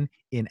over again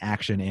in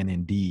action and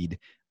in deed.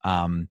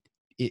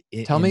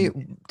 Tell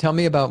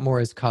me about more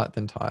is caught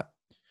than taught.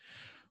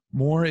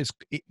 More is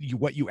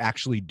what you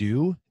actually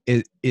do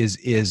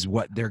is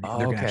what they're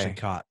going to actually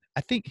caught.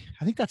 I think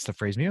that's the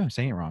phrase. Maybe I'm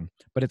saying it wrong,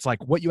 but it's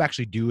like what you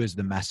actually do is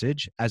the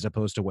message as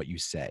opposed to what you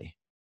say.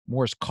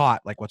 More is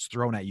caught, like what's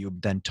thrown at you,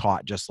 than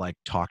taught, just like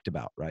talked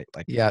about, right?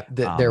 Like, yeah,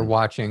 they're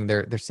watching,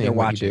 they're seeing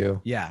what you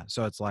do. Yeah.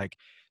 So it's like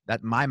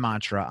that. My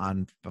mantra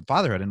on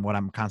fatherhood and what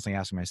I'm constantly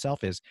asking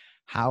myself is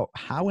how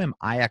am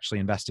I actually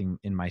investing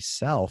in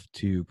myself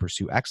to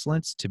pursue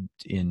excellence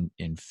in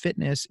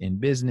fitness, in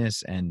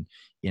business, and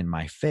in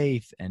my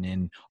faith, and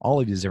in all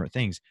of these different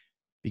things.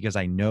 Because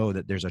I know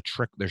that there's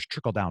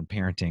trickle down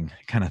parenting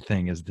kind of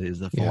thing is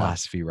the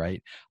philosophy,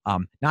 right?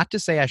 Not to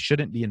say I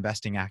shouldn't be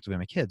investing actively in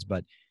my kids,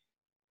 but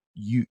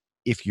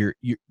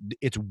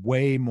it's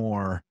way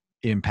more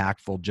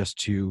impactful just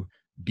to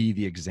be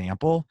the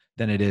example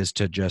than it is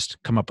to just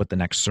come up with the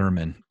next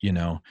sermon,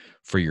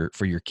 for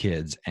your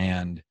kids.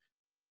 And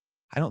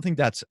I don't think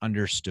that's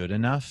understood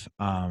enough.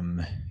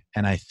 And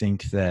I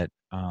think that,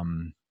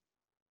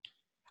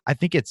 I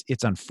think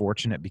it's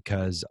unfortunate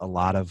because a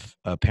lot of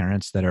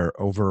parents that are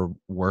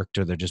overworked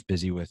or they're just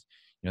busy with,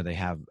 they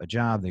have a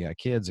job, they got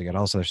kids, they got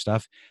all this other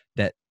stuff,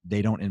 that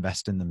they don't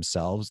invest in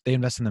themselves. They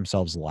invest in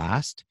themselves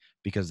last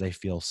because they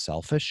feel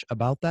selfish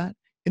about that.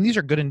 And these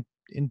are good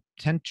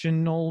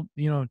intentional,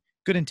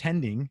 good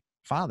intending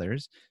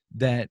fathers.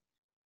 That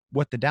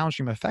what the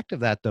downstream effect of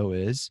that though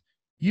is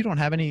you don't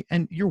have any,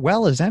 and your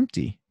well is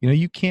empty.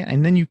 You can't,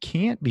 and then you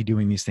can't be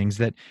doing these things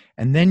and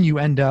then you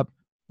end up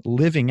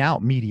living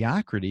out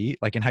mediocrity,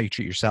 like in how you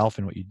treat yourself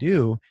and what you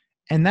do.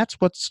 And that's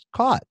what's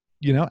caught,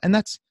 and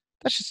that's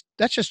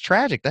just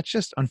tragic. That's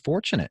just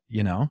unfortunate,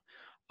 but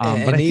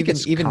I think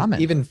it's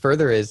common. Even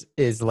further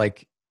is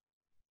like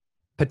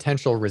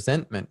potential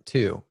resentment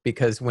too,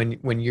 because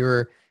when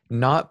you're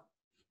not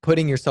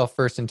putting yourself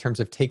first in terms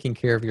of taking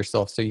care of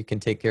yourself so you can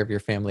take care of your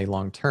family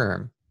long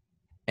term,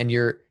 and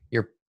you're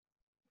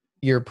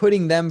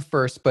putting them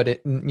first, but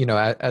it,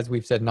 as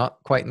we've said,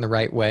 not quite in the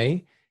right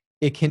way,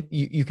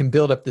 you can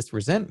build up this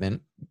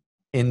resentment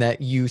in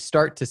that you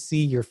start to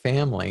see your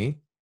family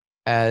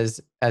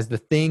as the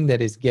thing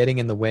that is getting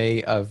in the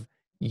way of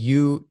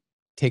you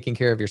taking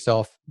care of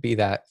yourself, be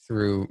that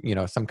through,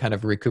 some kind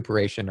of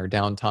recuperation or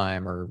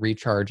downtime or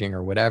recharging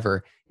or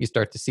whatever. You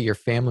start to see your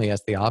family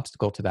as the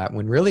obstacle to that,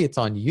 when really it's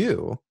on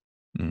you.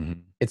 Mm-hmm.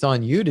 It's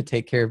on you to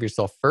take care of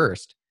yourself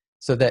first,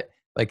 so that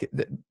like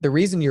the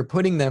reason you're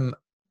putting them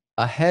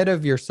ahead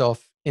of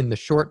yourself in the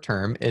short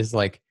term is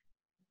like,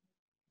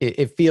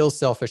 it feels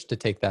selfish to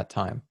take that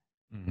time.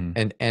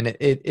 Mm-hmm. And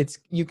it's,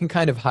 you can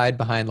kind of hide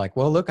behind like,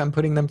 well, look, I'm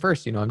putting them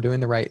first, I'm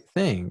doing the right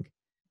thing.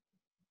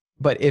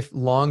 But if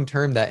long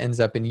term that ends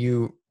up in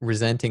you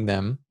resenting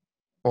them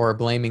or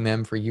blaming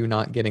them for you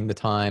not getting the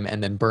time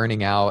and then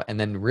burning out and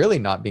then really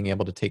not being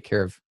able to take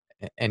care of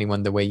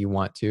anyone the way you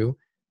want to,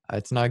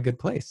 it's not a good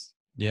place.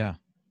 Yeah,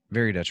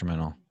 very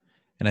detrimental.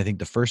 And I think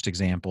the first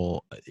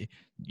example,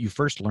 you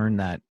first learn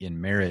that in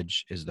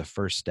marriage is the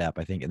first step,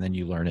 I think, and then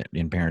you learn it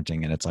in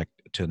parenting, and it's like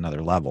to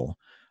another level.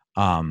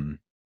 And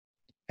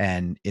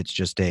it's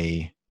just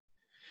I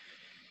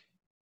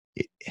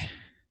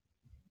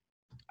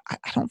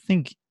don't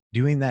think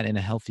doing that in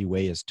a healthy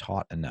way is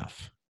taught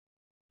enough.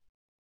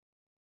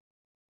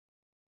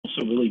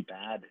 Also really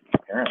bad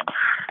parents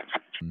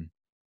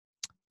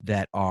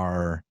that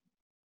are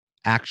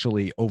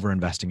actually over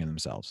investing in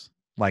themselves.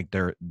 like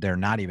they're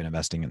not even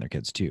investing in their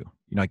kids too.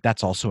 Like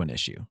that's also an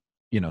issue.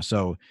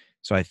 So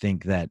I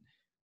think that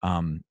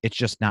it's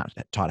just not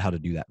taught how to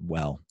do that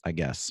well, I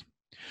guess.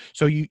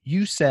 So you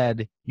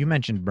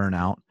mentioned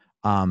burnout.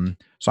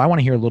 So I want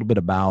to hear a little bit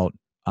about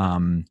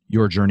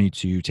your journey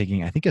to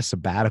taking, I think, a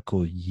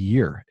sabbatical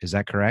year. Is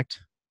that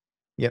correct?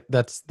 Yep,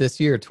 that's this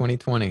year,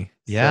 2020.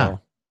 Yeah. So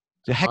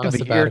It's a heck on a of a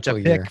year to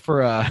sabbatical pick year.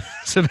 for a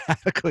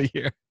sabbatical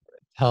year.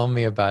 Tell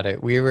me about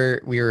it. We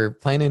were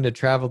planning to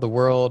travel the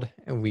world,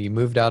 and we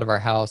moved out of our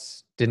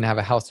house, didn't have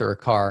a house or a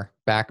car,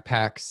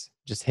 backpacks,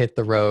 just hit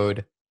the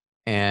road,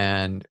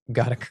 and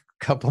got a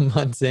couple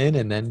months in,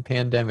 and then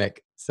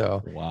pandemic.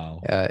 So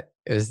Wow. it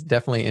was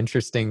definitely an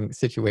interesting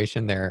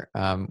situation there.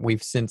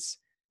 We've since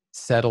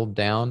settled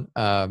down.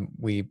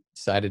 We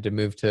decided to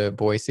move to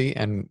Boise,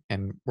 and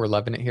we're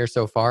loving it here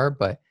so far.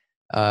 But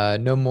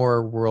no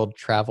more world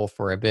travel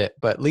for a bit.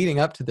 But leading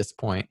up to this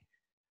point,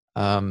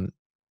 um,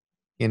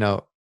 you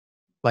know,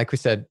 like we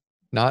said,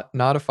 not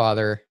a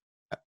father,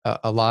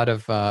 a lot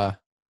of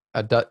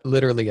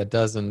literally a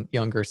dozen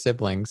younger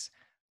siblings.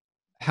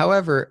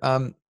 However,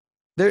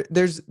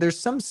 there's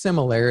some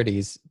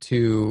similarities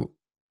to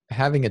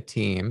having a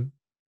team.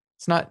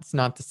 It's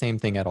not the same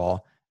thing at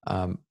all,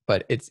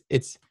 but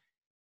it's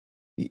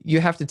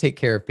you have to take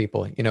care of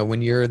people.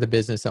 When you're the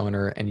business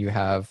owner and you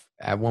have,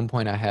 at one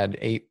point I had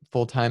 8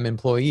 full-time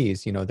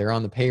employees. They're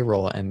on the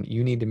payroll, and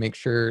you need to make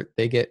sure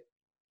they get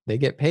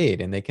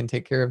paid and they can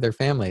take care of their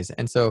families.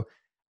 And so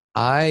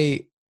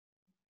I,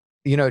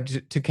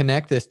 to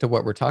connect this to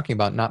what we're talking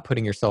about, not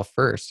putting yourself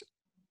first,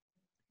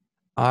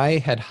 I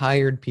had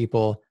hired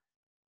people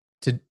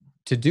to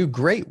to do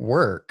great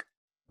work,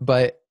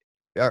 but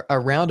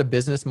around a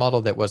business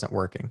model that wasn't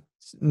working.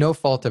 No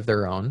fault of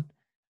their own,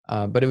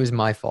 but it was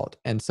my fault.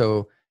 And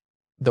so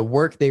the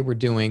work they were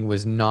doing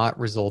was not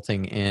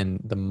resulting in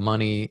the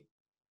money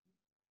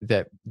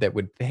that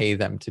would pay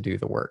them to do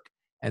the work.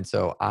 And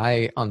so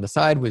I, on the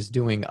side, was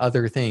doing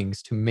other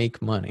things to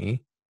make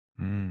money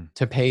Mm.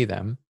 to pay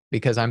them,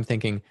 because I'm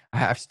thinking I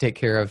have to take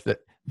care of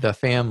the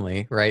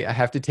family, right? I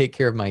have to take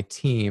care of my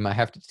team. I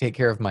have to take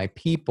care of my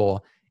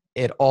people.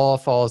 It all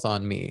falls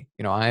on me.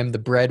 I'm the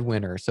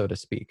breadwinner, so to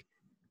speak.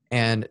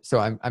 And so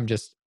I'm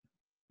just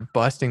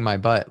busting my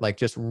butt, like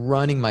just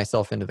running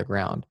myself into the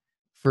ground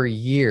for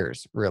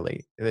years,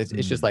 really. It's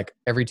just Mm. like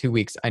every 2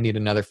 weeks I need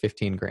another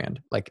 15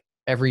 grand. Like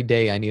every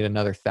day I need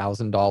another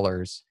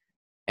 $1,000.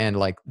 And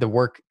like the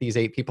work these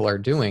 8 people are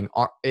doing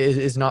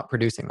is not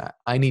producing that.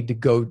 I need to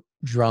go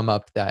drum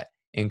up that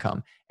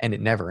income, and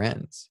it never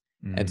ends.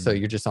 And so Mm.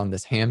 you're just on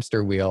this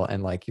hamster wheel,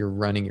 and like you're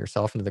running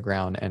yourself into the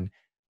ground. And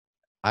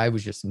I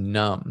was just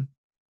numb.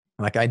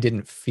 Like I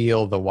didn't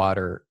feel the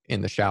water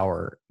in the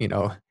shower,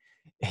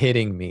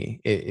 hitting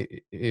me.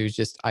 It was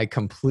just, I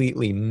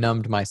completely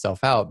numbed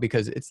myself out,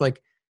 because it's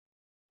like,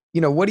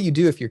 what do you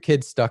do if your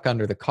kid's stuck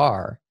under the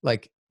car?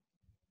 Like,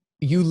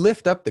 you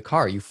lift up the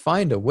car, you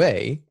find a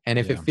way, and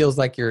if it Yeah. feels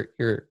like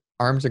your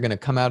arms are going to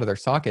come out of their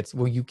sockets,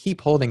 well, you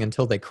keep holding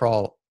until they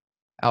crawl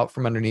out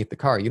from underneath the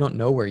car. You don't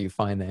know where you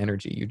find the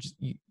energy.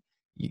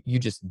 You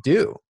just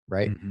do,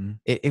 right? Mm-hmm.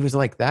 It was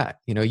like that.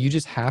 You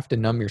just have to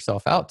numb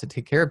yourself out to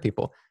take care of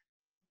people.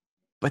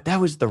 But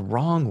that was the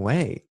wrong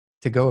way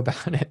to go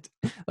about it.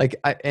 Like,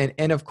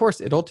 and of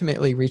course, it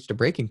ultimately reached a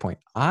breaking point.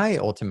 I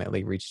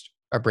ultimately reached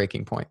a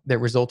breaking point that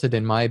resulted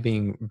in my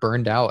being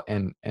burned out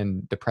and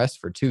depressed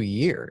for 2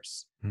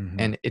 years. Mm-hmm.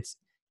 And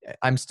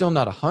I'm still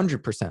not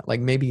 100%, like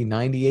maybe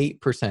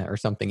 98% or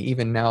something.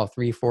 Even now,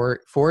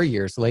 4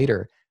 years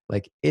later,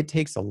 like it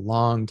takes a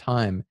long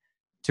time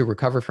to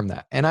recover from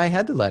that. And I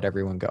had to let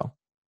everyone go.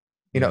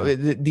 Yeah.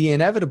 The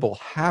inevitable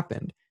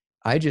happened.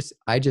 I just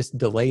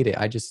delayed it.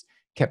 I just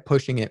kept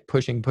pushing it,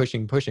 pushing.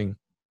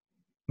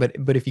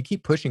 But if you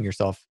keep pushing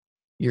yourself,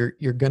 you're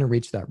going to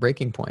reach that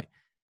breaking point.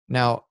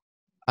 Now,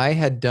 I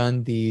had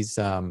done these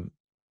 7th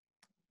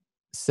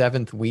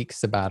week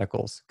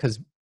sabbaticals because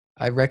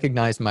I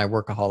recognized my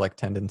workaholic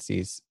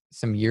tendencies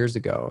some years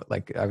ago.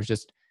 Like I was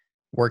just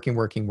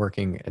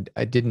working.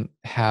 I didn't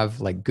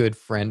have like good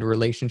friend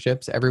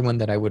relationships. Everyone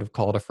that I would have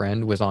called a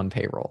friend was on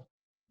payroll,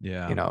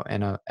 Yeah.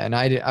 and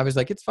I was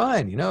like, it's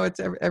fine, it's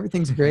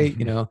everything's great,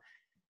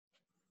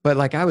 But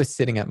like I was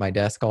sitting at my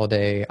desk all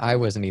day. I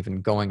wasn't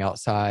even going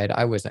outside.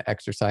 I wasn't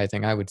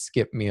exercising. I would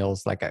skip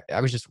meals. Like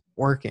I was just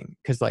working,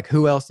 because like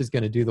who else is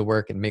going to do the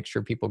work and make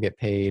sure people get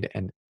paid?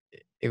 And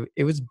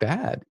it was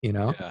bad.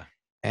 Yeah.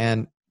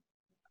 And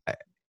I,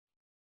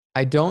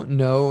 I don't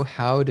know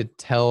how to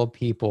tell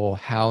people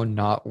how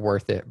not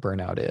worth it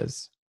burnout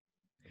is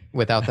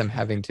without them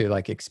having to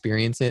like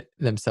experience it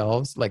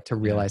themselves, like to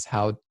Yeah. realize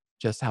how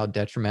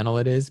detrimental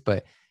it is.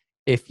 But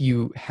if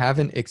you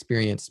haven't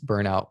experienced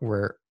burnout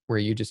where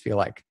you just feel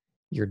like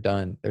you're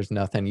done, there's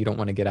nothing, you don't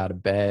want to get out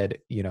of bed,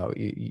 you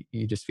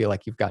just feel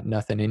like you've got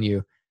nothing in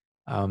you,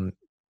 um,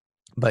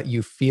 but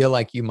you feel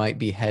like you might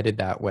be headed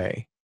that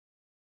way,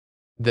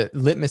 the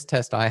litmus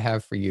test I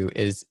have for you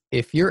is,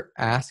 if you're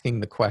asking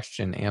the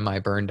question, am I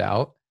burned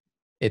out?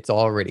 It's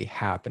already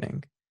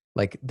happening.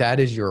 Like that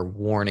is your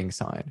warning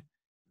sign.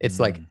 It's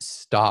like,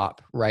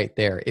 stop right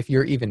there. If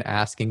you're even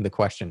asking the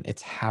question,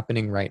 it's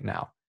happening right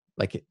now.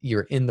 Like,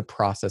 you're in the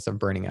process of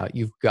burning out.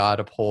 You've got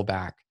to pull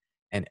back.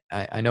 And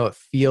I know it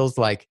feels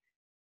like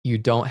you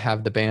don't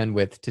have the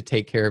bandwidth to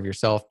take care of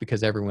yourself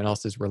because everyone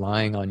else is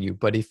relying on you.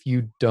 But if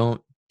you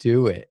don't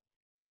do it,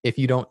 if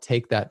you don't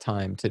take that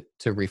time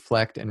to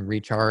reflect and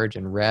recharge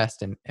and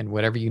rest and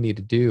whatever you need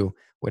to do,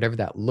 whatever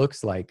that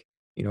looks like,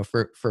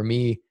 for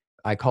me,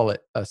 I call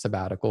it a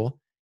sabbatical,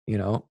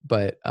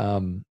 but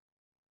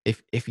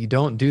if you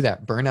don't do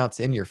that, burnout's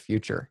in your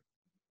future,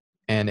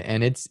 and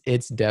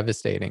it's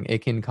devastating. It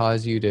can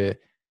cause you to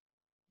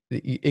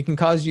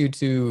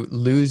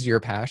lose your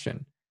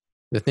passion,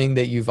 the thing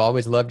that you've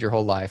always loved your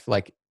whole life.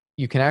 Like,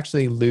 you can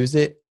actually lose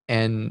it,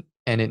 and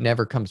it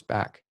never comes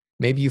back.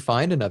 Maybe you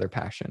find another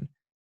passion,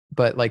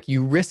 but like,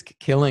 you risk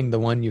killing the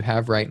one you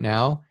have right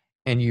now,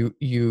 and you're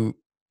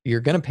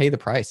going to pay the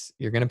price.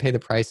 You're going to pay the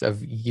price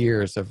of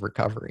years of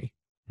recovery.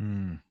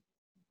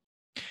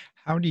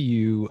 How do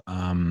you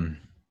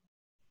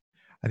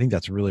I think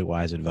that's really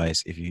wise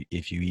advice. If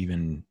you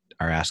even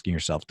are asking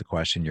yourself the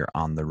question, you're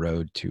on the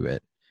road to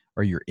it,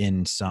 or you're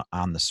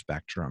on the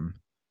spectrum.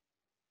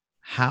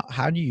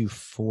 How do you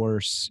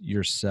force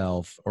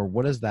yourself, or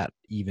what does that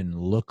even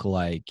look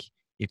like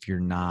if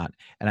you're not?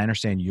 And I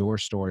understand your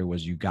story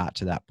was you got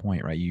to that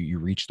point, right? You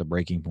reached the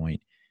breaking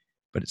point.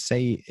 But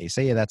say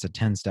that's a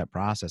 10-step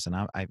process, and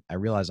I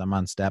realize I'm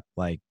on step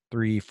like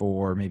 3,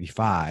 4, maybe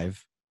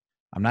 5.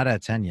 I'm not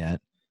at 10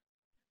 yet.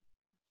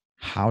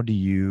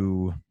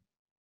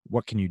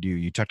 What can you do?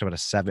 You talked about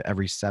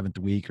every 7th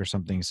week or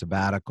something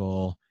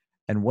sabbatical.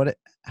 And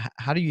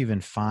how do you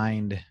even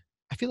find,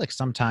 I feel like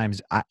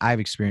sometimes I've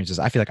experienced this.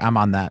 I feel like I'm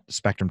on that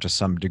spectrum to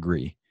some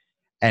degree.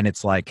 And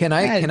it's like, can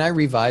I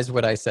revise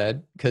what I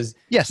said? Because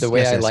the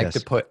way I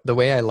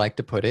like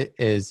to put it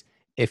is,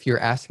 if you're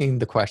asking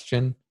the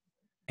question,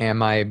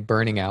 am I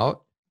burning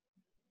out?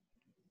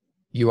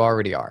 You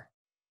already are.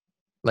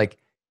 Like,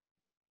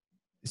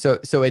 so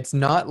it's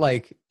not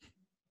like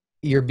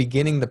you're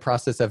beginning the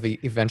process of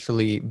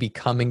eventually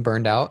becoming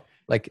burned out.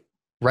 Like,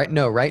 right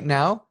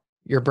now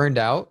you're burned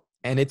out,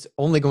 and it's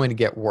only going to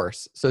get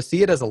worse. So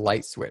see it as a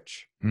light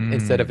switch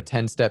instead of a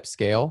 10-step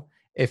scale.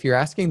 If you're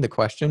asking the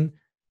question,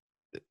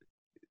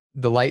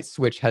 the light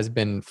switch has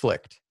been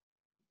flicked.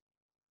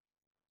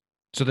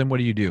 So then what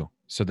do you do?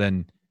 So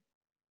then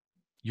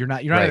you're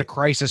not at a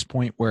crisis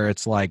point where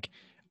it's like,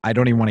 I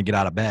don't even want to get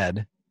out of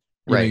bed.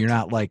 You're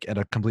not like at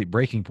a complete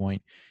breaking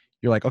point.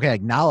 You're like, okay,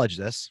 acknowledge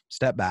this,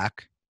 step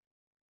back,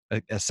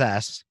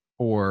 assess,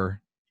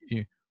 or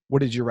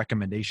what is your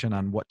recommendation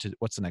on what's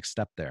the next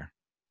step there?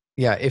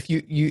 Yeah, if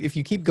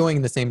you keep going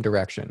in the same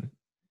direction,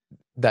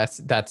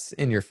 that's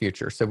in your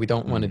future. So we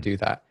don't want to do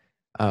that.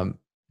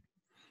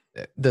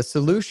 The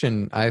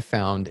solution I've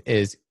found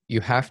is you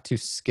have to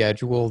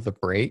schedule the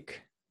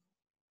break,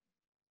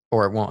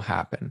 or it won't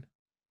happen.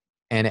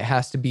 And it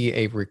has to be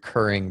a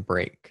recurring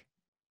break.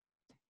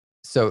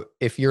 So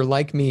if you're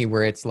like me,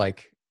 where it's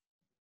like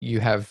you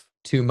have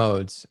 2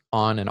 modes,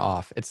 on and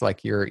off, it's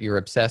like you're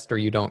obsessed or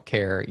you don't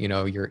care,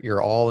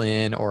 you're all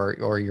in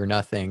or you're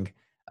nothing.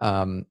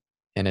 And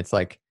it's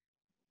like,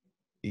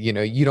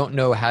 you don't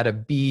know how to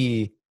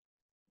be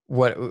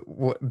what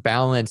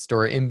balanced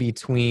or in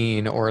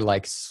between, or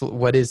like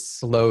what is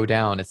slow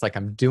down. It's like,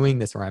 I'm doing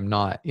this or I'm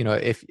not.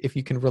 If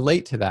you can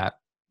relate to that,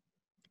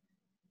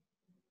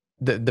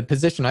 the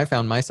position I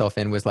found myself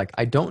in was like,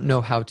 I don't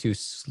know how to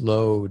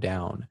slow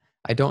down.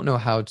 I don't know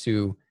how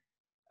to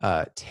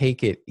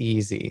take it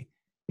easy,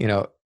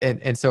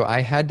 and so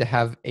I had to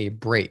have a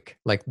break.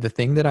 Like, the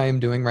thing that I am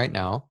doing right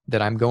now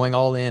that I'm going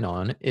all in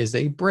on is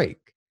a break.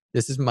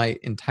 This is my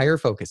entire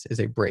focus, is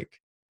a break.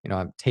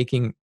 I'm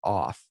taking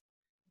off.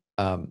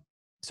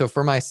 So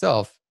for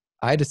myself,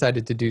 I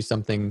decided to do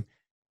something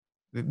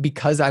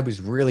because I was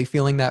really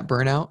feeling that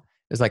burnout.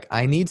 It's like,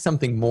 I need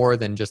something more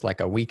than just like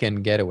a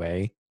weekend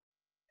getaway.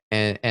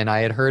 And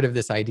I had heard of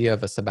this idea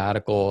of a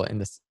sabbatical in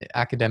this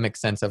academic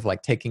sense of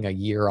like taking a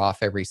year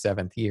off every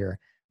 7th year.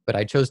 But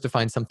I chose to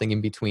find something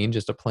in between,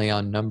 just to play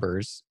on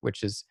numbers,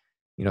 which is,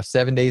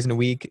 7 days in a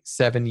week,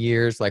 7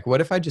 years. Like,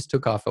 what if I just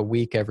took off a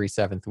week every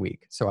 7th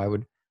week? So I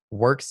would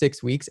work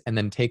 6 weeks and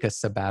then take a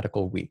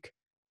sabbatical week.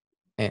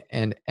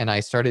 And I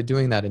started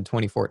doing that in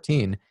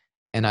 2014.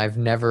 And I've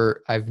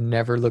never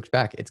looked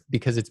back. It's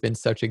because it's been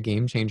such a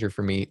game changer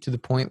for me, to the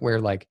point where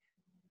like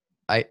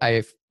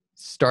I've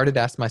started to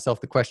ask myself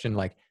the question,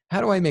 like,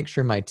 how do I make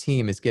sure my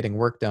team is getting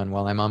work done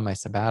while I'm on my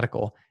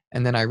sabbatical?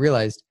 And then I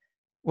realized,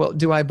 well,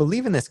 do I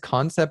believe in this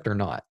concept or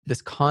not?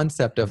 This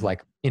concept of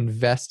like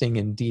investing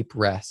in deep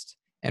rest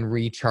and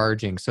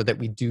recharging so that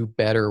we do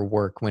better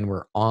work when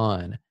we're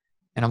on.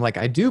 And I'm like,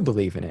 I do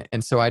believe in it.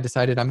 And so I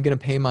decided I'm going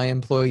to pay my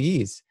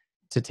employees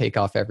to take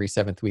off every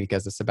 7th week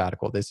as a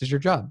sabbatical. This is your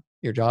job.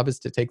 Your job is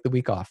to take the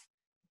week off.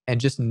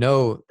 And just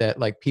know that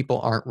like, people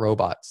aren't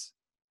robots.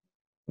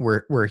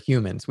 We're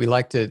humans. We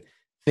like to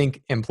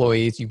think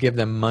employees, you give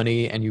them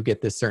money and you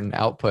get this certain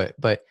output,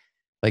 but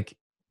like,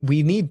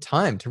 we need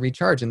time to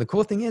recharge. And the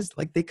cool thing is,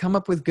 like, they come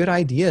up with good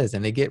ideas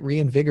and they get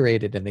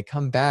reinvigorated and they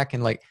come back,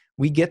 and like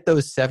we get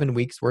those 7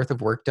 weeks worth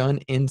of work done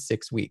in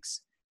 6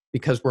 weeks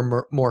because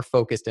we're more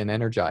focused and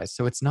energized.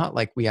 So it's not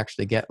like we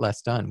actually get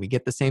less done. We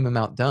get the same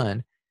amount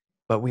done,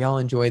 but we all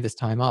enjoy this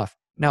time off.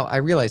 Now, I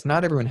realize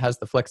not everyone has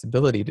the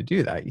flexibility to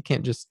do that. You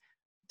can't just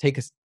take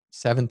a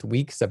 7th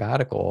week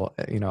sabbatical,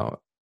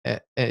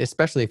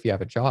 especially if you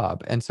have a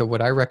job. And so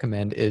what I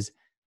recommend is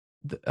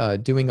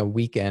doing a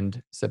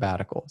weekend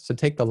sabbatical. So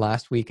take the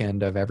last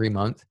weekend of every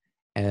month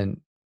and,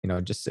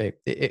 just say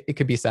it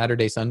could be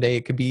Saturday, Sunday,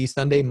 it could be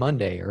Sunday,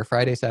 Monday, or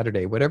Friday,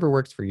 Saturday, whatever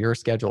works for your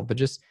schedule. But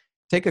just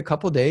take a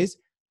couple days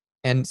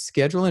and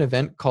schedule an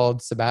event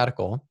called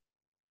sabbatical.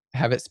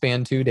 Have it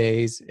span 2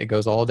 days. It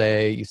goes all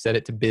day. You set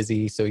it to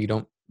busy so you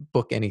don't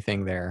book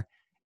anything there.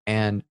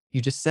 And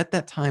you just set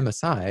that time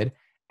aside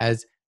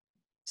as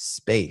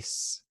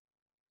space.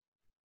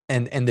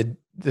 And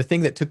the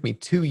thing that took me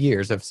 2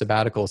 years of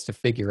sabbaticals to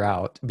figure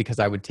out, because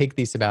I would take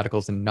these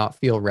sabbaticals and not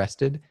feel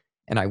rested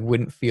and I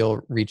wouldn't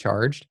feel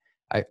recharged,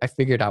 I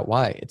figured out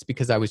why. It's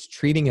because I was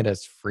treating it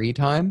as free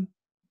time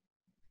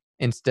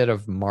instead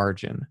of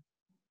margin.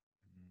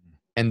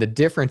 And the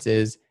difference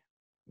is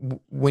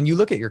when you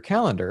look at your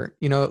calendar,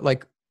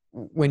 like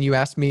when you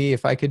asked me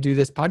if I could do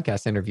this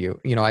podcast interview,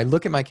 I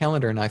look at my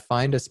calendar and I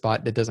find a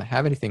spot that doesn't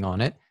have anything on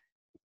it,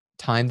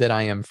 time that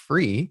I am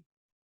free,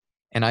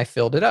 and I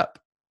filled it up.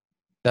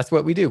 That's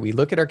what we do. We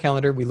look at our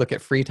calendar, we look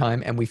at free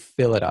time, and we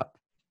fill it up.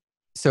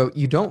 So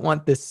you don't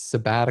want this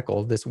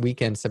sabbatical, this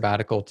weekend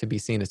sabbatical, to be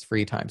seen as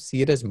free time.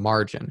 See it as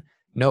margin.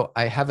 No,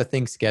 I have a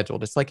thing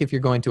scheduled. It's like if you're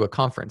going to a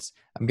conference.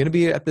 I'm going to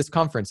be at this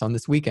conference on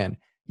this weekend.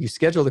 You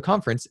schedule the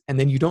conference and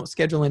then you don't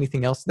schedule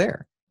anything else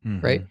there,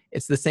 right?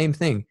 It's the same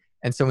thing.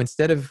 And so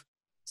instead of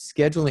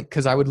scheduling,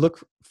 because I would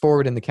look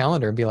forward in the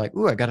calendar and be like,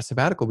 ooh, I got a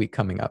sabbatical week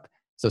coming up.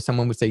 So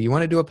someone would say, you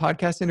want to do a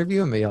podcast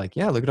interview? And be like,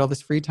 yeah, look at all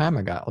this free time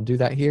I got. I'll do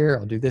that here.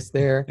 I'll do this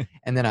there.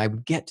 And then I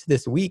would get to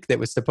this week that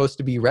was supposed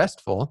to be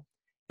restful,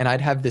 and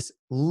I'd have this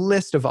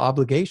list of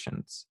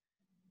obligations.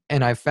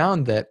 And I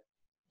found that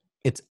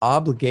it's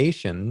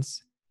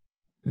obligations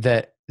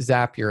that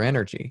zap your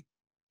energy.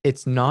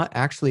 It's not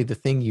actually the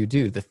thing you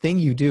do. The thing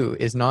you do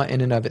is not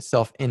in and of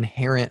itself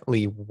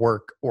inherently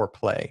work or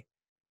play.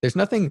 There's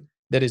nothing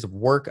that is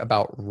work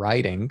about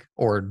writing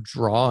or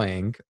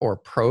drawing or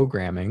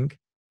programming.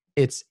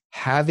 It's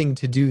having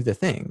to do the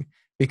thing,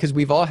 because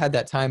we've all had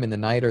that time in the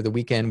night or the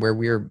weekend where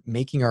we're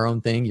making our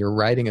own thing. You're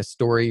writing a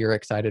story you're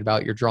excited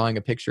about. You're drawing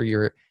a picture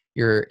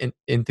you're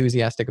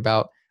enthusiastic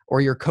about,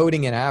 or you're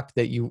coding an app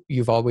that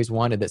you've always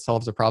wanted that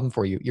solves a problem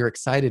for you. You're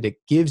excited. It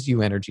gives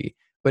you energy.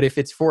 But if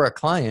it's for a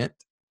client,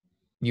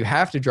 you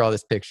have to draw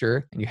this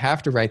picture and you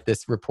have to write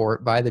this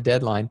report by the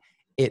deadline.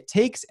 It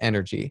takes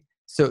energy.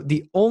 So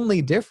the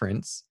only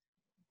difference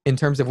in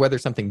terms of whether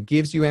something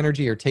gives you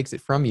energy or takes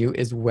it from you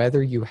is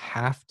whether you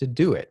have to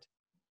do it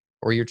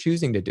or you're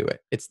choosing to do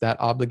it. It's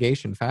that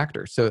obligation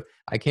factor. So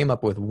I came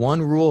up with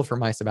one rule for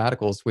my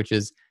sabbaticals, which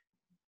is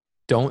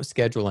don't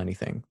schedule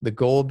anything. The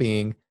goal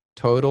being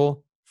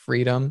total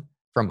freedom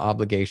from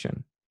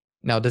obligation.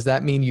 Now, does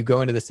that mean you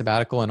go into the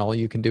sabbatical and all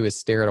you can do is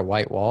stare at a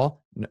white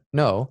wall?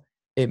 No.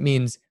 It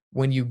means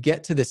when you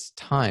get to this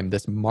time,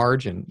 this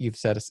margin you've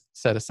set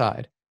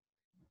aside,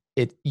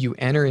 you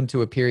enter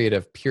into a period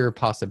of pure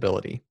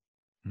possibility.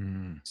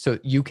 So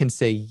you can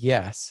say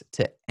yes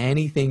to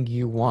anything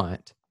you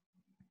want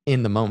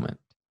in the moment,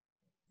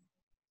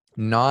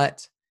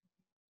 not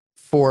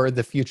for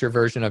the future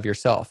version of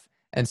yourself.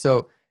 And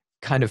so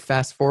kind of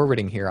fast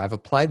forwarding here, I've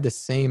applied the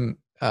same,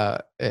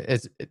 to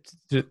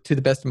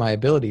the best of my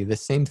ability, the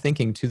same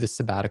thinking to the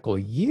sabbatical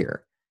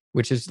year,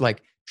 which is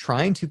like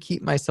trying to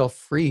keep myself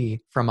free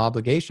from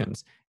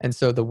obligations. And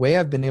so the way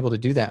I've been able to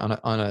do that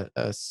on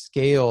a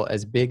scale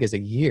as big as a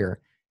year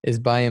is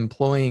by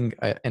employing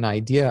an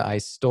idea I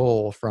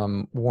stole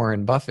from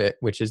Warren Buffett,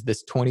 which is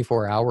this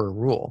 24-hour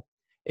rule.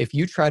 If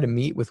you try to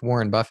meet with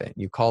Warren Buffett,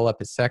 you call up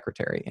his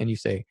secretary and you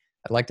say,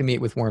 I'd like to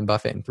meet with Warren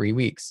Buffett in 3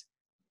 weeks.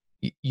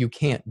 You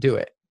can't do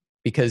it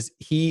because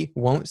he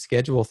won't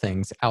schedule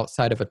things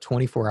outside of a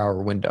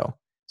 24-hour window.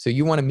 So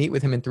you want to meet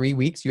with him in 3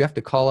 weeks, you have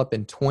to call up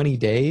in 20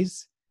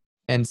 days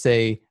and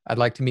say, I'd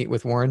like to meet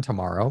with Warren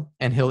tomorrow.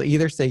 And he'll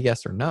either say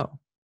yes or no.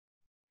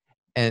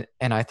 And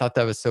I thought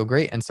that was so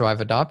great. And so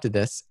I've adopted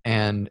this,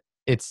 and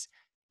it's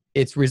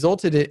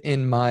resulted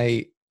in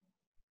my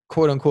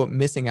quote unquote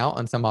missing out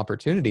on some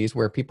opportunities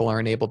where people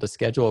aren't able to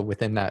schedule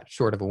within that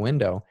short of a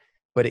window,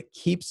 but it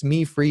keeps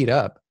me freed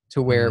up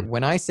to where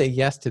when I say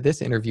yes to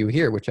this interview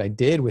here, which I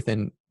did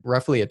within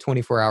roughly a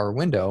 24-hour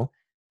window,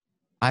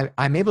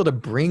 I'm able to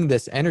bring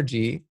this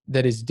energy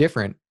that is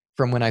different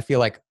from when I feel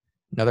like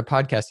another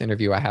podcast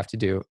interview I have to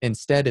do.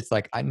 Instead, it's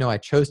like, I know I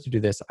chose to do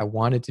this. I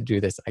wanted to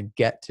do this. I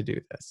get to do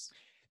this.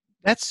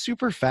 That's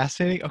super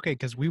fascinating. Okay,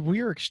 because we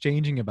were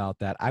exchanging about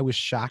that. I was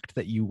shocked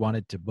that you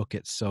wanted to book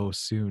it so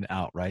soon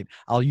out, right?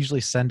 I'll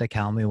usually send a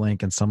Calendly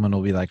link and someone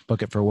will be like,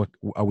 book it for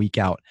a week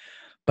out.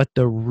 But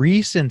the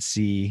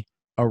recency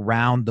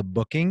around the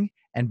booking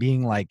and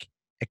being like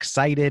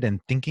excited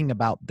and thinking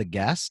about the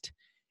guest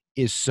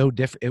is so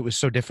different. It was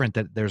so different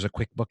that there's a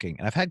quick booking.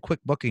 And I've had quick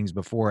bookings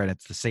before and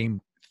it's the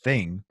same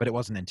thing, but it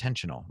wasn't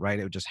intentional, right?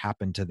 It would just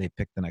happen to they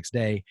picked the next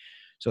day.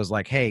 So it's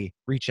like, hey,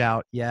 reach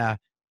out. Yeah.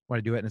 Want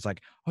to do it. And it's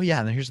like, oh yeah.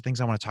 And then here's the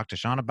things I want to talk to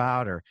Sean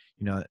about, or,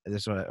 this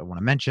is what I want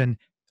to mention.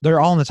 They're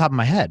all on the top of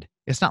my head.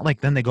 It's not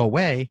like then they go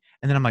away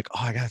and then I'm like, oh,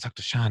 I got to talk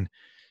to Sean.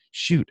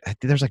 Shoot.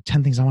 There's like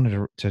 10 things I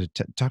wanted to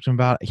talk to him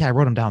about. Yeah. I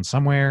wrote them down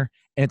somewhere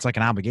and it's like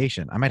an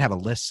obligation. I might have a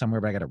list somewhere,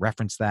 but I got to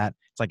reference that.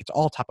 It's like, it's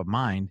all top of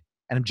mind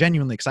and I'm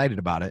genuinely excited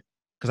about it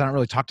because I don't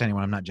really talk to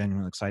anyone I'm not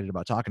genuinely excited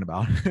about talking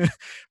about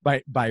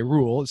by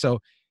rule. So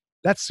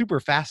that's super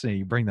fascinating.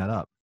 You bring that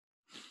up.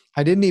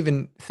 I didn't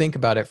even think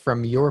about it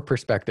from your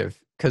perspective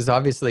because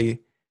obviously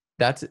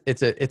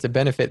it's a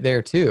benefit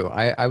there too.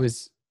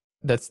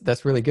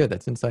 That's really good.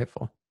 That's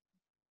insightful.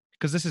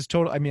 Because this is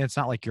total. I mean, it's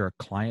not like you're a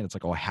client. It's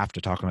like, oh, I have to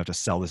talk to him. I have to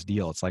sell this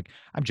deal. It's like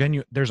I'm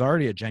genuine. There's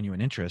already a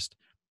genuine interest,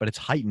 but it's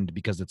heightened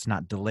because it's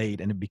not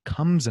delayed and it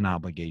becomes an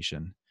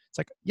obligation. It's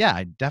like, yeah,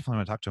 I definitely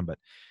want to talk to him, but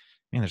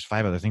man, there's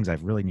 5 other things I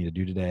really need to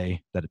do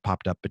today that had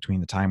popped up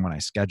between the time when I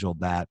scheduled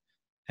that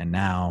and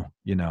now,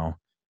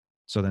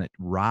 so then it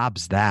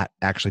robs that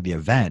actually the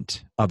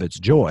event of its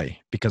joy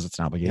because it's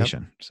an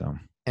obligation. Yep. So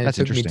and that's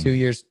it took me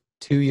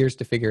 2 years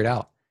to figure it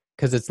out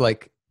because it's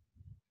like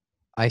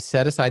I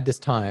set aside this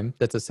time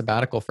that's a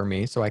sabbatical for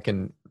me so I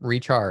can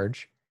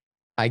recharge.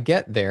 I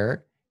get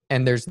there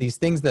and there's these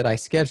things that I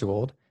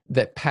scheduled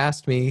that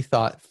past me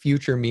thought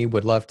future me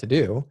would love to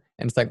do.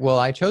 And it's like, well,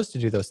 I chose to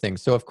do those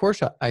things. So of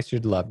course I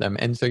should love them.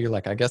 And so you're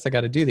like, I guess I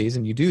got to do these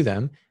and you do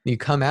them and you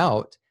come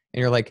out and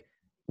you're like,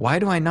 why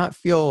do I not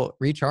feel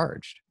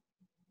recharged?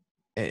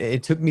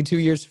 It took me 2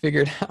 years to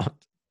figure it out.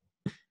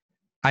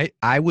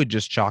 I would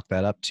just chalk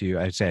that up to,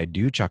 I'd say I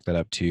do chalk that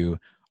up to,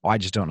 oh, I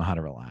just don't know how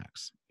to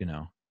relax.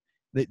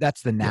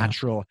 That's the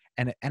natural.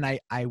 Yeah. And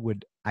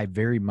I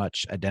very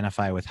much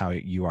identify with how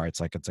you are. It's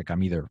like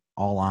I'm either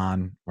all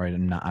on or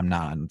I'm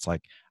not. And it's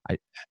like,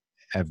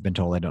 I've been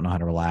told I don't know how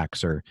to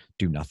relax or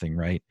do nothing.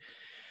 Right.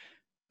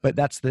 But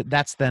that's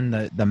then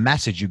the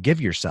message you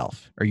give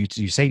yourself or you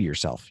say to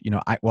yourself,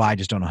 I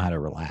just don't know how to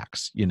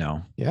relax,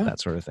 that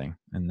sort of thing.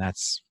 And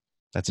that's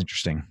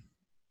interesting.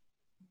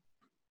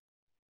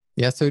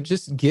 Yeah. So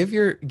just give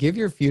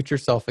your future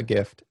self a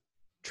gift.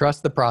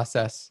 Trust the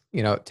process,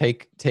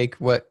 take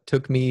what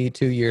took me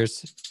 2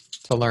 years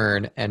to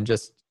learn and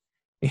just,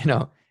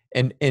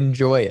 and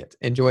enjoy it.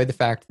 Enjoy the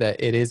fact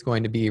that it is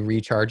going to be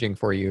recharging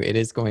for you. It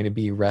is going to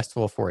be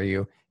restful for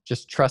you.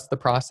 Just trust the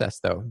process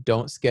though.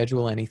 Don't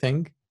schedule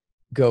anything.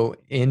 Go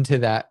into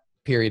that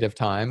period of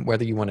time,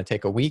 whether you want to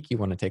take a week, you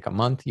want to take a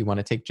month, you want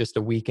to take just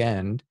a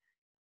weekend,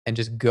 and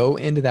just go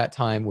into that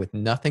time with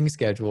nothing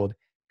scheduled,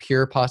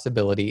 pure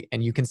possibility.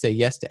 And you can say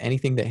yes to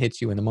anything that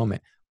hits you in the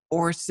moment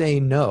or say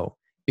no.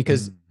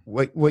 Because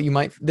what you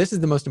might, this is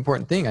the most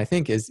important thing I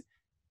think is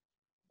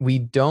we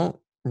don't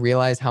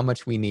realize how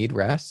much we need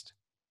rest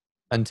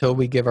until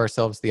we give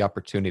ourselves the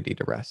opportunity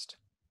to rest.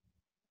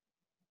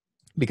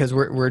 Because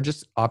we're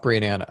just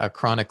operating on a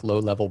chronic low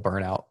level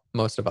burnout,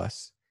 most of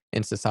us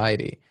in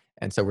society.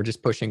 And so we're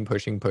just pushing, and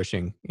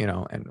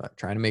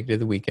trying to make it to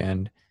the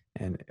weekend.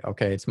 And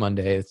okay, it's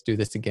Monday, let's do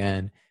this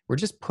again. We're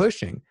just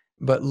pushing,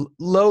 but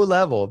low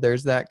level,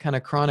 there's that kind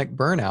of chronic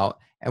burnout.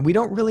 And we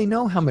don't really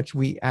know how much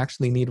we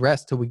actually need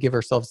rest till we give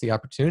ourselves the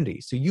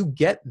opportunity. So you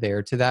get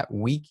there to that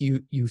week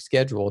you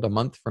scheduled a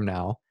month from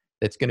now,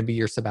 that's going to be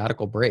your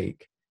sabbatical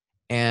break.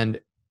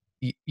 And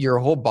your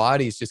whole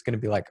body is just going to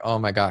be like, oh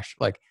my gosh,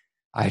 like,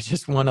 I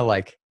just want to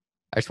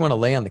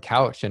lay on the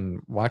couch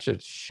and watch a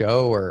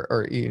show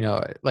or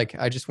like,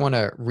 I just want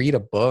to read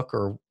a book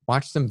or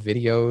watch some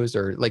videos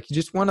or like, you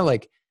just want to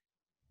like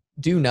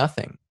do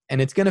nothing. And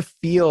it's going to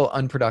feel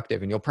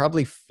unproductive and you'll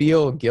probably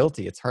feel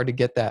guilty. It's hard to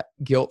get that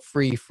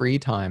guilt-free free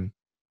time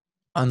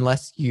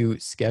unless you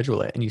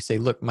schedule it and you say,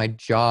 look, my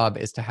job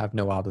is to have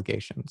no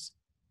obligations.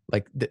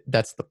 Like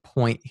that's the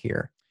point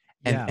here.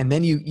 And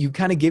then you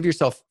kind of give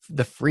yourself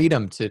the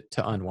freedom to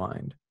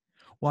unwind.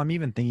 Well, I'm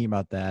even thinking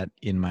about that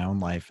in my own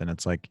life. And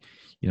it's like,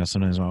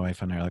 sometimes my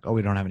wife and I are like, oh,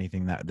 we don't have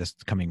anything this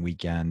coming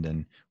weekend.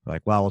 And we're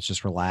like, well, let's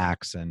just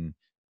relax. And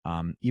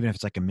even if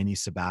it's like a mini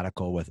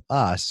sabbatical with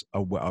us,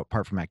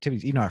 apart from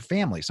activities, even our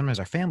family, sometimes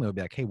our family will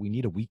be like, hey, we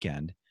need a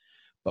weekend,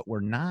 but we're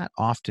not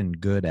often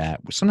good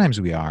at,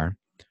 sometimes we are,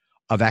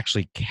 of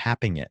actually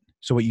capping it.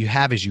 So what you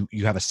have is you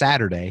have a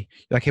Saturday.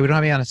 You're like, hey, we don't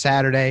have any on a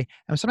Saturday.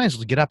 And sometimes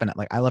we'll get up and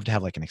like, I love to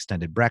have like an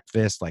extended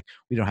breakfast. Like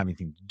we don't have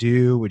anything to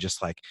do. We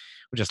just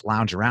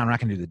lounge around. We're not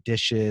going to do the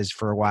dishes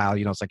for a while.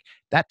 It's like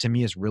that to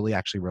me is really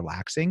actually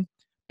relaxing,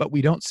 but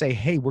we don't say,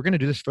 hey, we're going to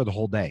do this for the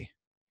whole day.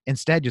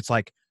 Instead, it's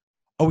like,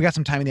 oh, we got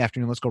some time in the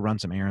afternoon. Let's go run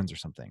some errands or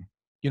something.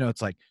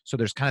 It's like, so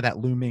there's kind of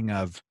that looming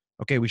of,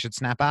 okay, we should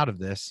snap out of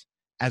this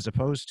as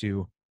opposed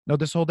to, no,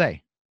 this whole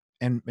day.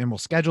 And we'll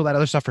schedule that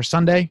other stuff for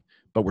Sunday,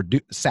 but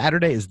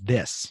Saturday is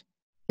this.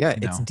 Yeah,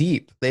 it's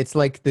deep. It's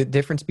like the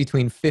difference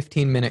between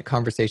 15-minute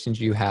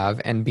conversations you have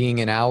and being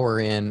an hour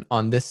in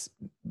on this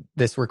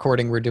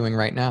recording we're doing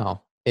right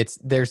now.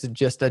 There's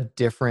just a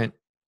different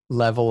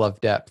level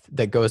of depth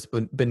that goes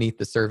beneath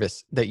the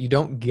surface that you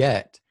don't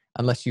get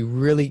unless you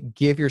really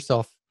give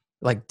yourself,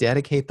 like,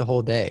 dedicate the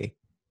whole day.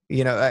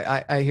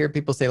 I hear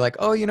people say like,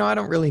 oh, I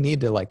don't really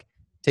need to like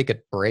take a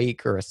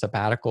break or a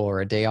sabbatical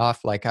or a day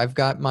off. Like, I've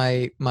got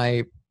my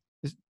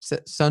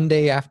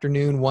Sunday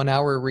afternoon 1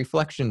 hour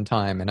reflection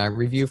time and I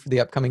review for the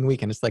upcoming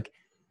week. And it's like,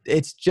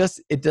 it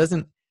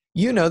doesn't,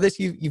 this,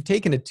 you've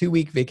taken a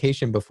 2-week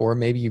vacation before,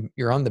 maybe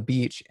you're on the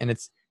beach, and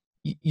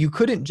you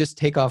couldn't just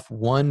take off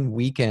one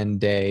weekend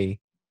day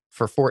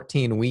for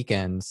 14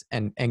 weekends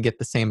and get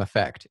the same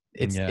effect.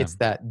 It's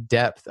that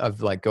depth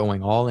of like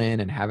going all in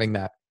and having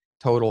that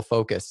total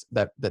focus,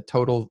 that the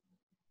total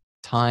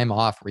time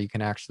off where you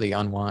can actually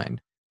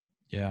unwind.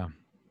 Yeah.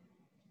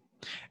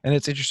 And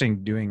it's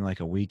interesting doing like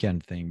a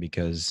weekend thing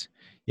because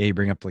you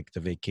bring up like the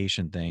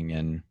vacation thing,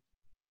 and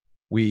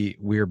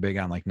we're big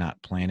on like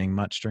not planning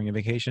much during a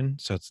vacation.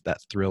 So it's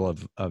that thrill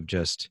of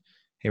just,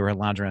 hey, we're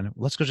lounging around.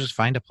 Let's go just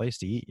find a place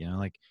to eat.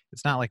 Like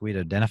it's not like we'd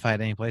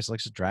identified any place.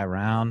 Let's just drive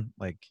around.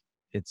 Like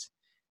it's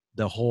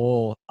the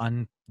whole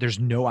there's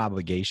no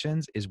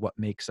obligations is what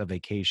makes a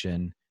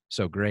vacation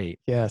so great.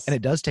 Yes. And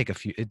it does take a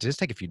few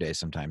days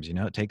sometimes,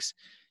 it takes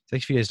a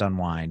few days to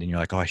unwind, and you're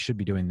like, oh, I should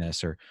be doing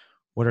this, or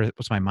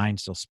what's my mind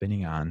still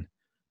spinning on?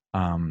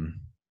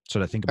 So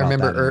to think about I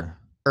remember that.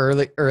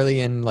 early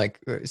in, like,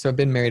 so I've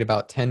been married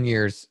about 10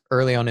 years.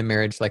 Early on in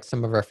marriage, like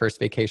some of our first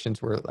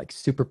vacations were like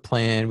super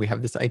planned. We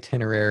have this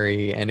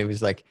itinerary, and it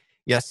was like,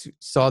 yes,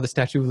 saw the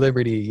Statue of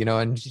Liberty,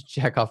 and just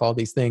check off all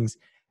these things.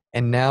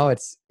 And now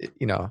it's,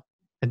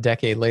 a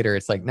decade later,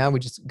 it's like, now we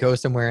just go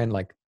somewhere and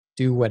like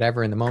do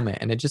whatever in the moment.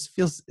 And it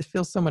feels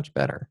so much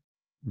better.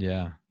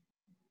 Yeah.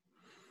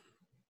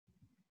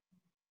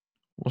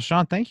 Well,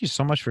 Sean, thank you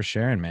so much for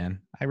sharing, man.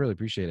 I really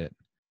appreciate it.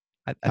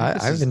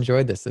 I've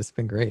enjoyed this. It's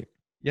been great.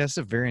 Yeah, it's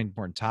a very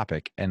important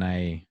topic.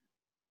 And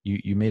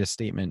you made a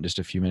statement just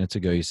a few minutes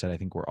ago. You said, I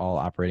think we're all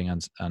operating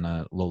on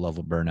a low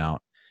level burnout.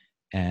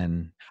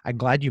 And I'm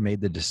glad you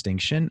made the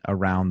distinction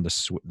around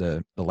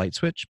the light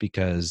switch,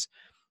 because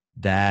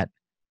that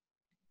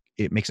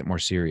it makes it more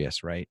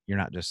serious, right? You're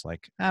not just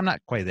like, I'm not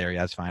quite there.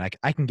 Yeah, that's fine.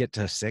 I can get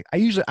to 6.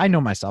 I know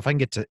myself. I can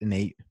get to an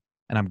 8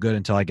 and I'm good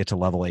until I get to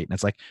level 8. And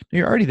it's like, no,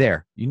 you're already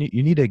there. You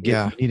need to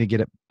get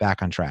it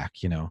back on track,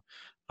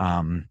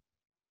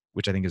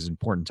 which I think is an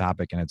important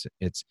topic. And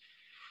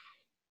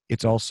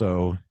it's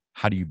also,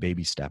 how do you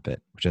baby step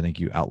it, which I think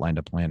you outlined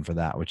a plan for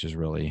that, which is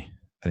really,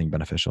 I think,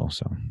 beneficial.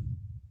 So.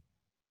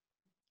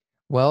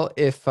 Well,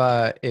 if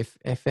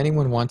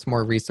anyone wants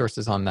more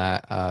resources on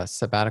that,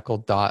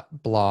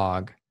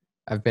 sabbatical.blog,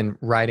 I've been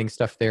writing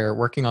stuff there,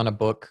 working on a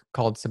book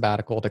called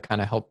Sabbatical to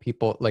kind of help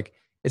people. Like,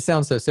 it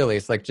sounds so silly.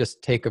 It's like,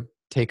 just take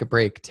a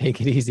break, take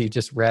it easy,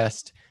 just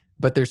rest.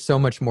 But there's so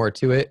much more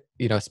to it.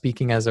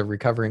 Speaking as a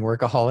recovering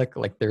workaholic,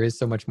 like, there is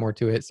so much more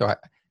to it. So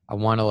I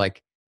want to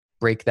like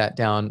break that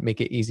down, make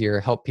it easier,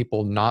 help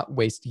people not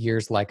waste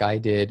years like I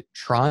did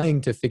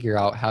trying to figure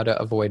out how to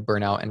avoid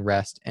burnout and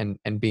rest and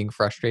being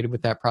frustrated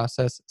with that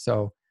process.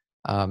 So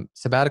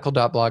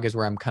sabbatical.blog is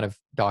where I'm kind of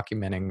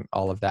documenting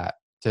all of that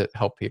to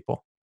help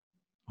people.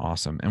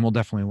 Awesome. And we'll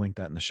definitely link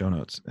that in the show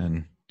notes.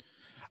 And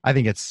I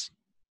think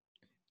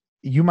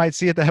you might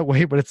see it that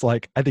way, but it's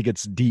like, I think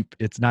it's deep.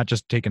 It's not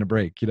just taking a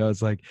break.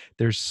 It's like,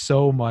 there's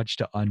so much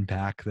to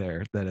unpack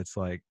there that it's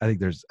like, I think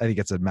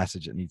it's a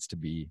message that needs to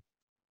be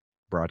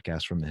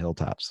broadcast from the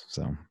hilltops.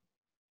 So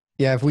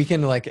yeah, if we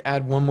can like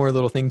add one more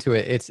little thing to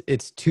it,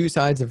 it's two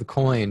sides of the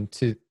coin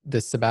to the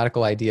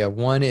sabbatical idea.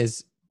 One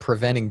is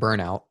preventing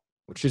burnout,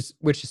 which is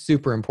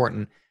super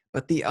important,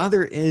 but the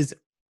other is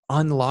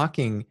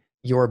unlocking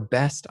your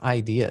best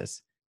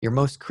ideas, your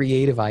most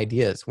creative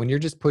ideas. When you're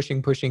just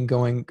pushing,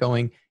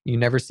 going, you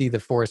never see the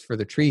forest for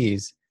the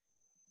trees.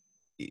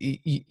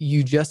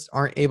 You just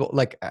aren't able,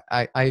 like,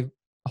 I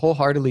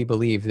wholeheartedly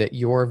believe that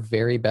your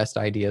very best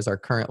ideas are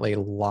currently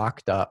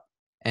locked up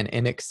and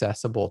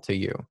inaccessible to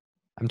you.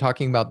 I'm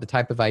talking about the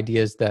type of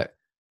ideas that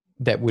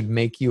would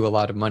make you a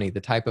lot of money,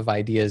 the type of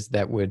ideas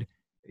that would,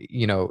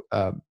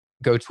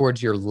 go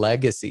towards your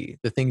legacy,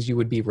 the things you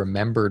would be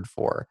remembered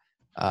for,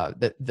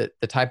 the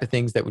type of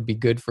things that would be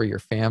good for your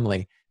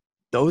family.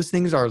 Those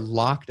things are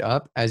locked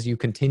up as you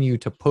continue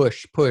to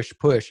push,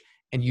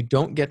 and you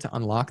don't get to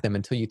unlock them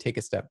until you take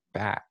a step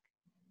back.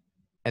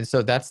 And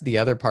so that's the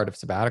other part of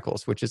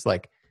sabbaticals, which is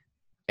like,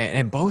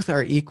 and both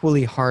are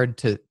equally hard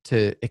to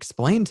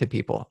explain to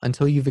people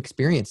until you've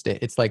experienced it.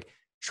 It's like,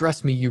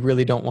 trust me, you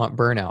really don't want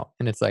burnout.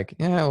 And it's like,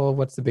 yeah, well,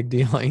 what's the big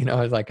deal?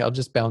 It's like, I'll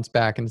just bounce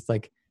back. And it's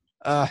like,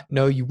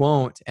 no, you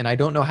won't. And I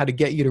don't know how to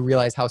get you to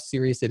realize how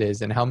serious it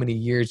is and how many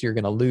years you're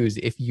going to lose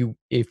if you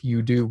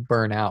do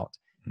burn out.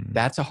 Mm-hmm.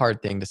 That's a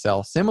hard thing to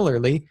sell.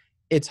 Similarly,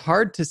 it's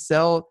hard to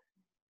sell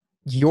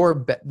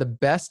the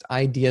best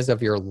ideas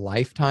of your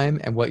lifetime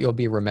and what you'll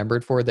be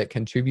remembered for that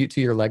contribute to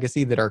your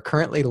legacy that are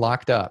currently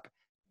locked up,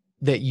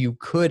 that you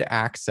could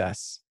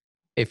access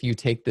if you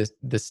take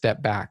the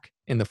step back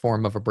in the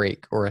form of a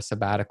break or a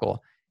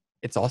sabbatical.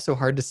 It's also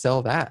hard to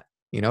sell that,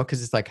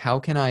 because it's like, how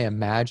can I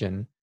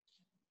imagine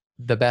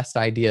the best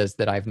ideas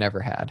that I've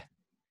never had?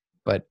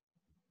 But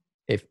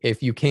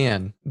if you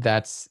can,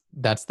 that's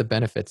the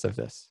benefits of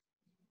this.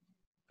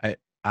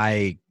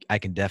 I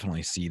can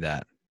definitely see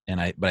that.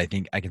 But I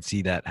think I can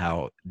see that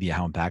how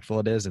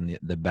impactful it is and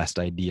the best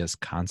ideas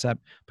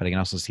concept, but I can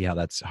also see how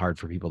that's hard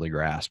for people to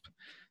grasp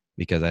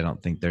because I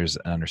don't think there's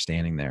an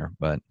understanding there.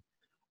 But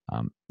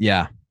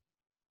yeah.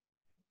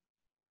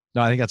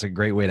 No, I think that's a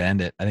great way to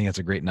end it. I think that's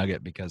a great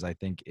nugget because I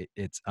think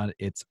it's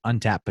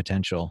untapped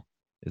potential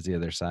is the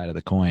other side of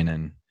the coin.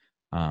 And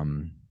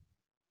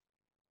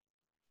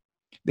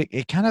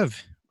it kind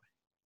of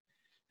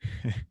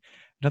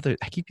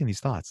I keep getting these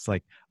thoughts. It's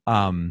like,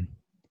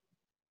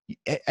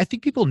 I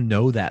think people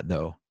know that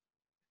though.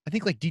 I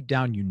think like deep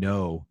down,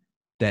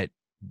 that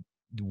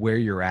where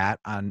you're at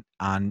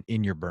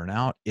in your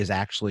burnout is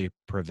actually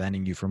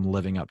preventing you from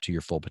living up to your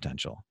full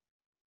potential.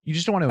 You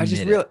just don't want to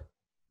admit it.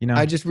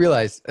 I just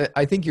realized,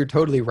 I think you're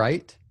totally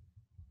right.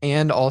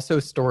 And also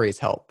stories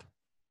help.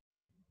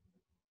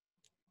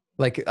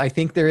 Like, I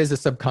think there is a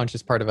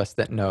subconscious part of us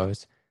that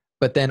knows,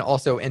 but then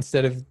also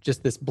instead of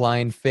just this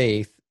blind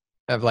faith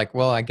of like,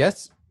 well, I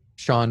guess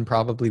Sean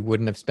probably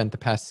wouldn't have spent the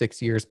past 6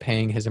 years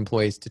paying his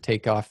employees to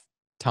take off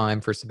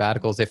time for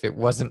sabbaticals if it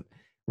wasn't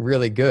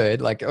really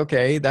good. Like,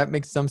 okay, that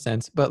makes some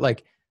sense. But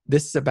like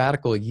this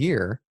sabbatical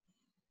year,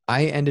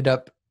 I ended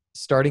up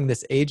starting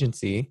this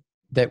agency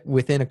that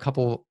within a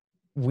couple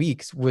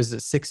weeks was a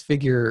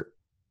 6-figure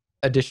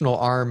additional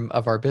arm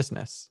of our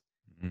business.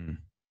 Mm.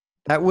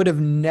 That would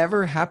have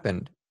never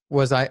happened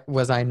was I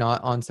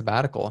not on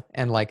sabbatical.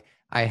 And like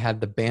I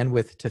had the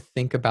bandwidth to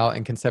think about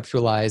and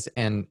conceptualize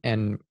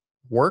and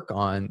work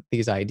on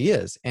these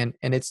ideas. And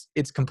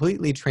it's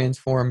completely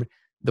transformed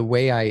the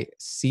way I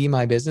see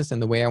my business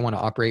and the way I want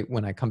to operate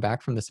when I come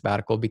back from the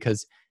sabbatical,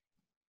 because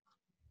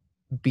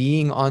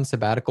being on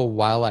sabbatical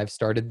while I've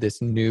started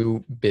this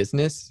new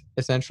business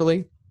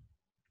essentially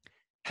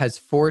has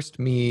forced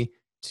me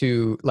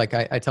to, like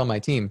I tell my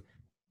team,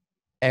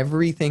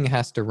 everything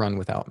has to run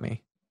without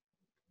me.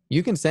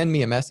 You can send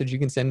me a message, you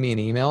can send me an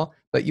email,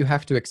 but you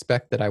have to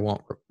expect that I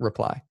won't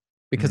reply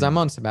because I'm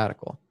on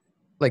sabbatical.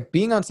 Like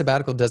being on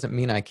sabbatical doesn't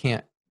mean I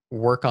can't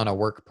work on a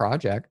work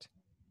project.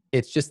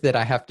 It's just that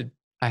I have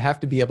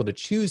to be able to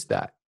choose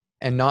that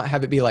and not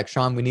have it be like,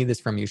 Sean, we need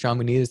this from you. Sean,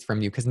 we need this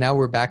from you. Because now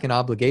we're back in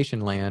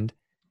obligation land.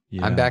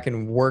 Yeah. I'm back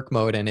in work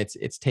mode and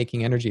it's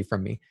taking energy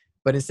from me.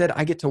 But instead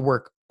I get to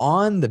work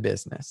on the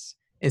business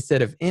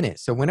instead of in it.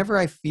 So whenever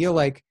I feel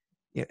like,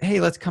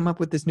 hey, let's come up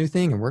with this new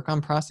thing and work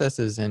on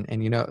processes and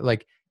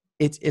like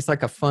it's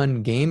like a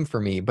fun game for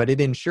me, but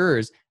it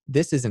ensures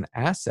this is an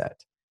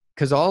asset.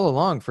 Because all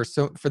along for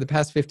the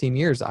past 15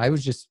 years, I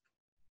was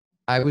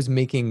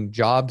making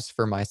jobs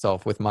for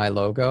myself with my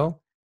logo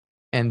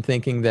and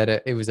thinking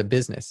that it was a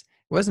business.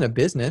 It wasn't a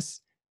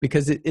business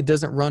because it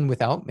doesn't run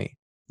without me.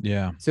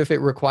 Yeah. So if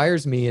it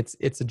requires me,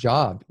 it's a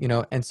job,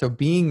 and so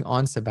being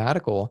on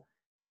sabbatical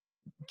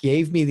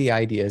gave me the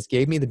ideas,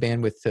 gave me the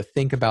bandwidth to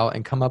think about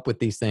and come up with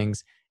these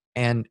things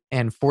and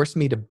forced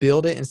me to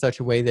build it in such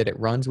a way that it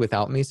runs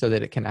without me so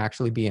that it can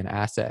actually be an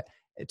asset,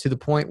 to the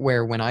point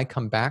where when I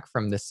come back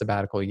from this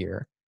sabbatical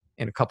year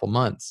in a couple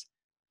months,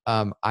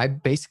 I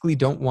basically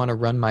don't want to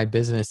run my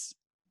business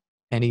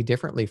any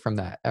differently from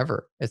that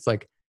ever. It's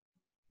like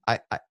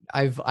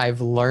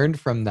I've learned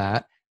from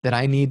that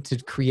I need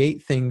to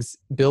create things,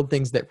 build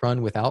things that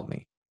run without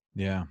me.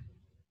 Yeah.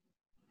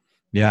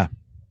 Yeah.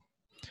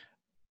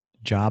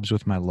 Jobs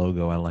with my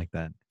logo. I like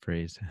that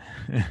phrase.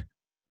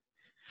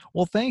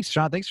 Well, thanks,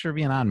 Sean. Thanks for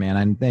being on,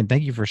 man. And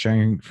thank you for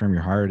sharing from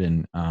your heart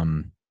and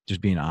just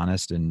being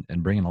honest and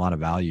bringing a lot of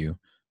value.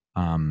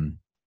 I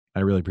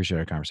really appreciate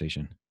our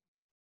conversation.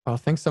 Well,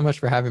 thanks so much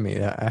for having me.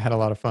 I had a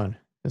lot of fun.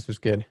 This was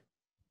good.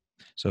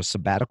 So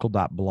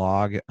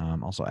sabbatical.blog,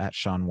 also at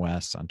Sean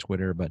West on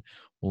Twitter, but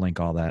we'll link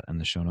all that in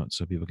the show notes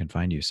so people can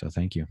find you. So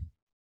thank you.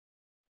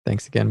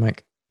 Thanks again,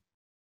 Mike.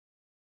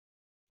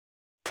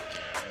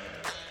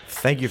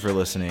 Thank you for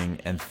listening,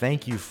 and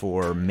thank you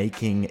for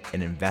making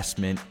an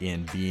investment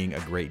in being a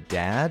great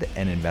dad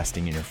and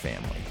investing in your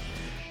family.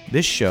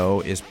 This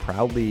show is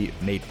proudly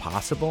made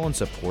possible and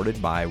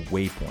supported by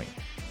Waypoint.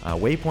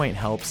 Waypoint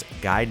helps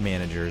guide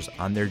managers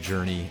on their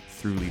journey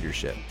through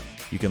leadership.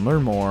 You can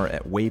learn more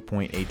at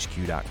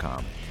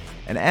waypointhq.com.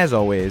 And as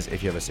always,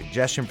 if you have a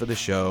suggestion for the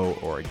show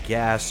or a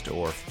guest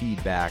or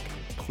feedback,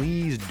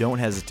 please don't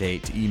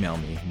hesitate to email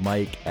me,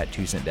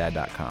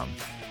 mike@twocentdad.com.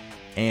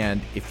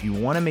 And if you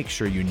want to make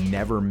sure you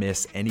never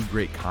miss any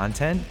great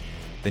content,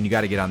 then you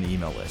got to get on the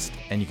email list.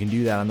 And you can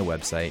do that on the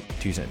website,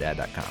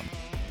 twocentdad.com.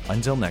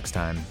 Until next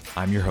time,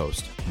 I'm your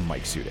host,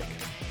 Mike Sudik.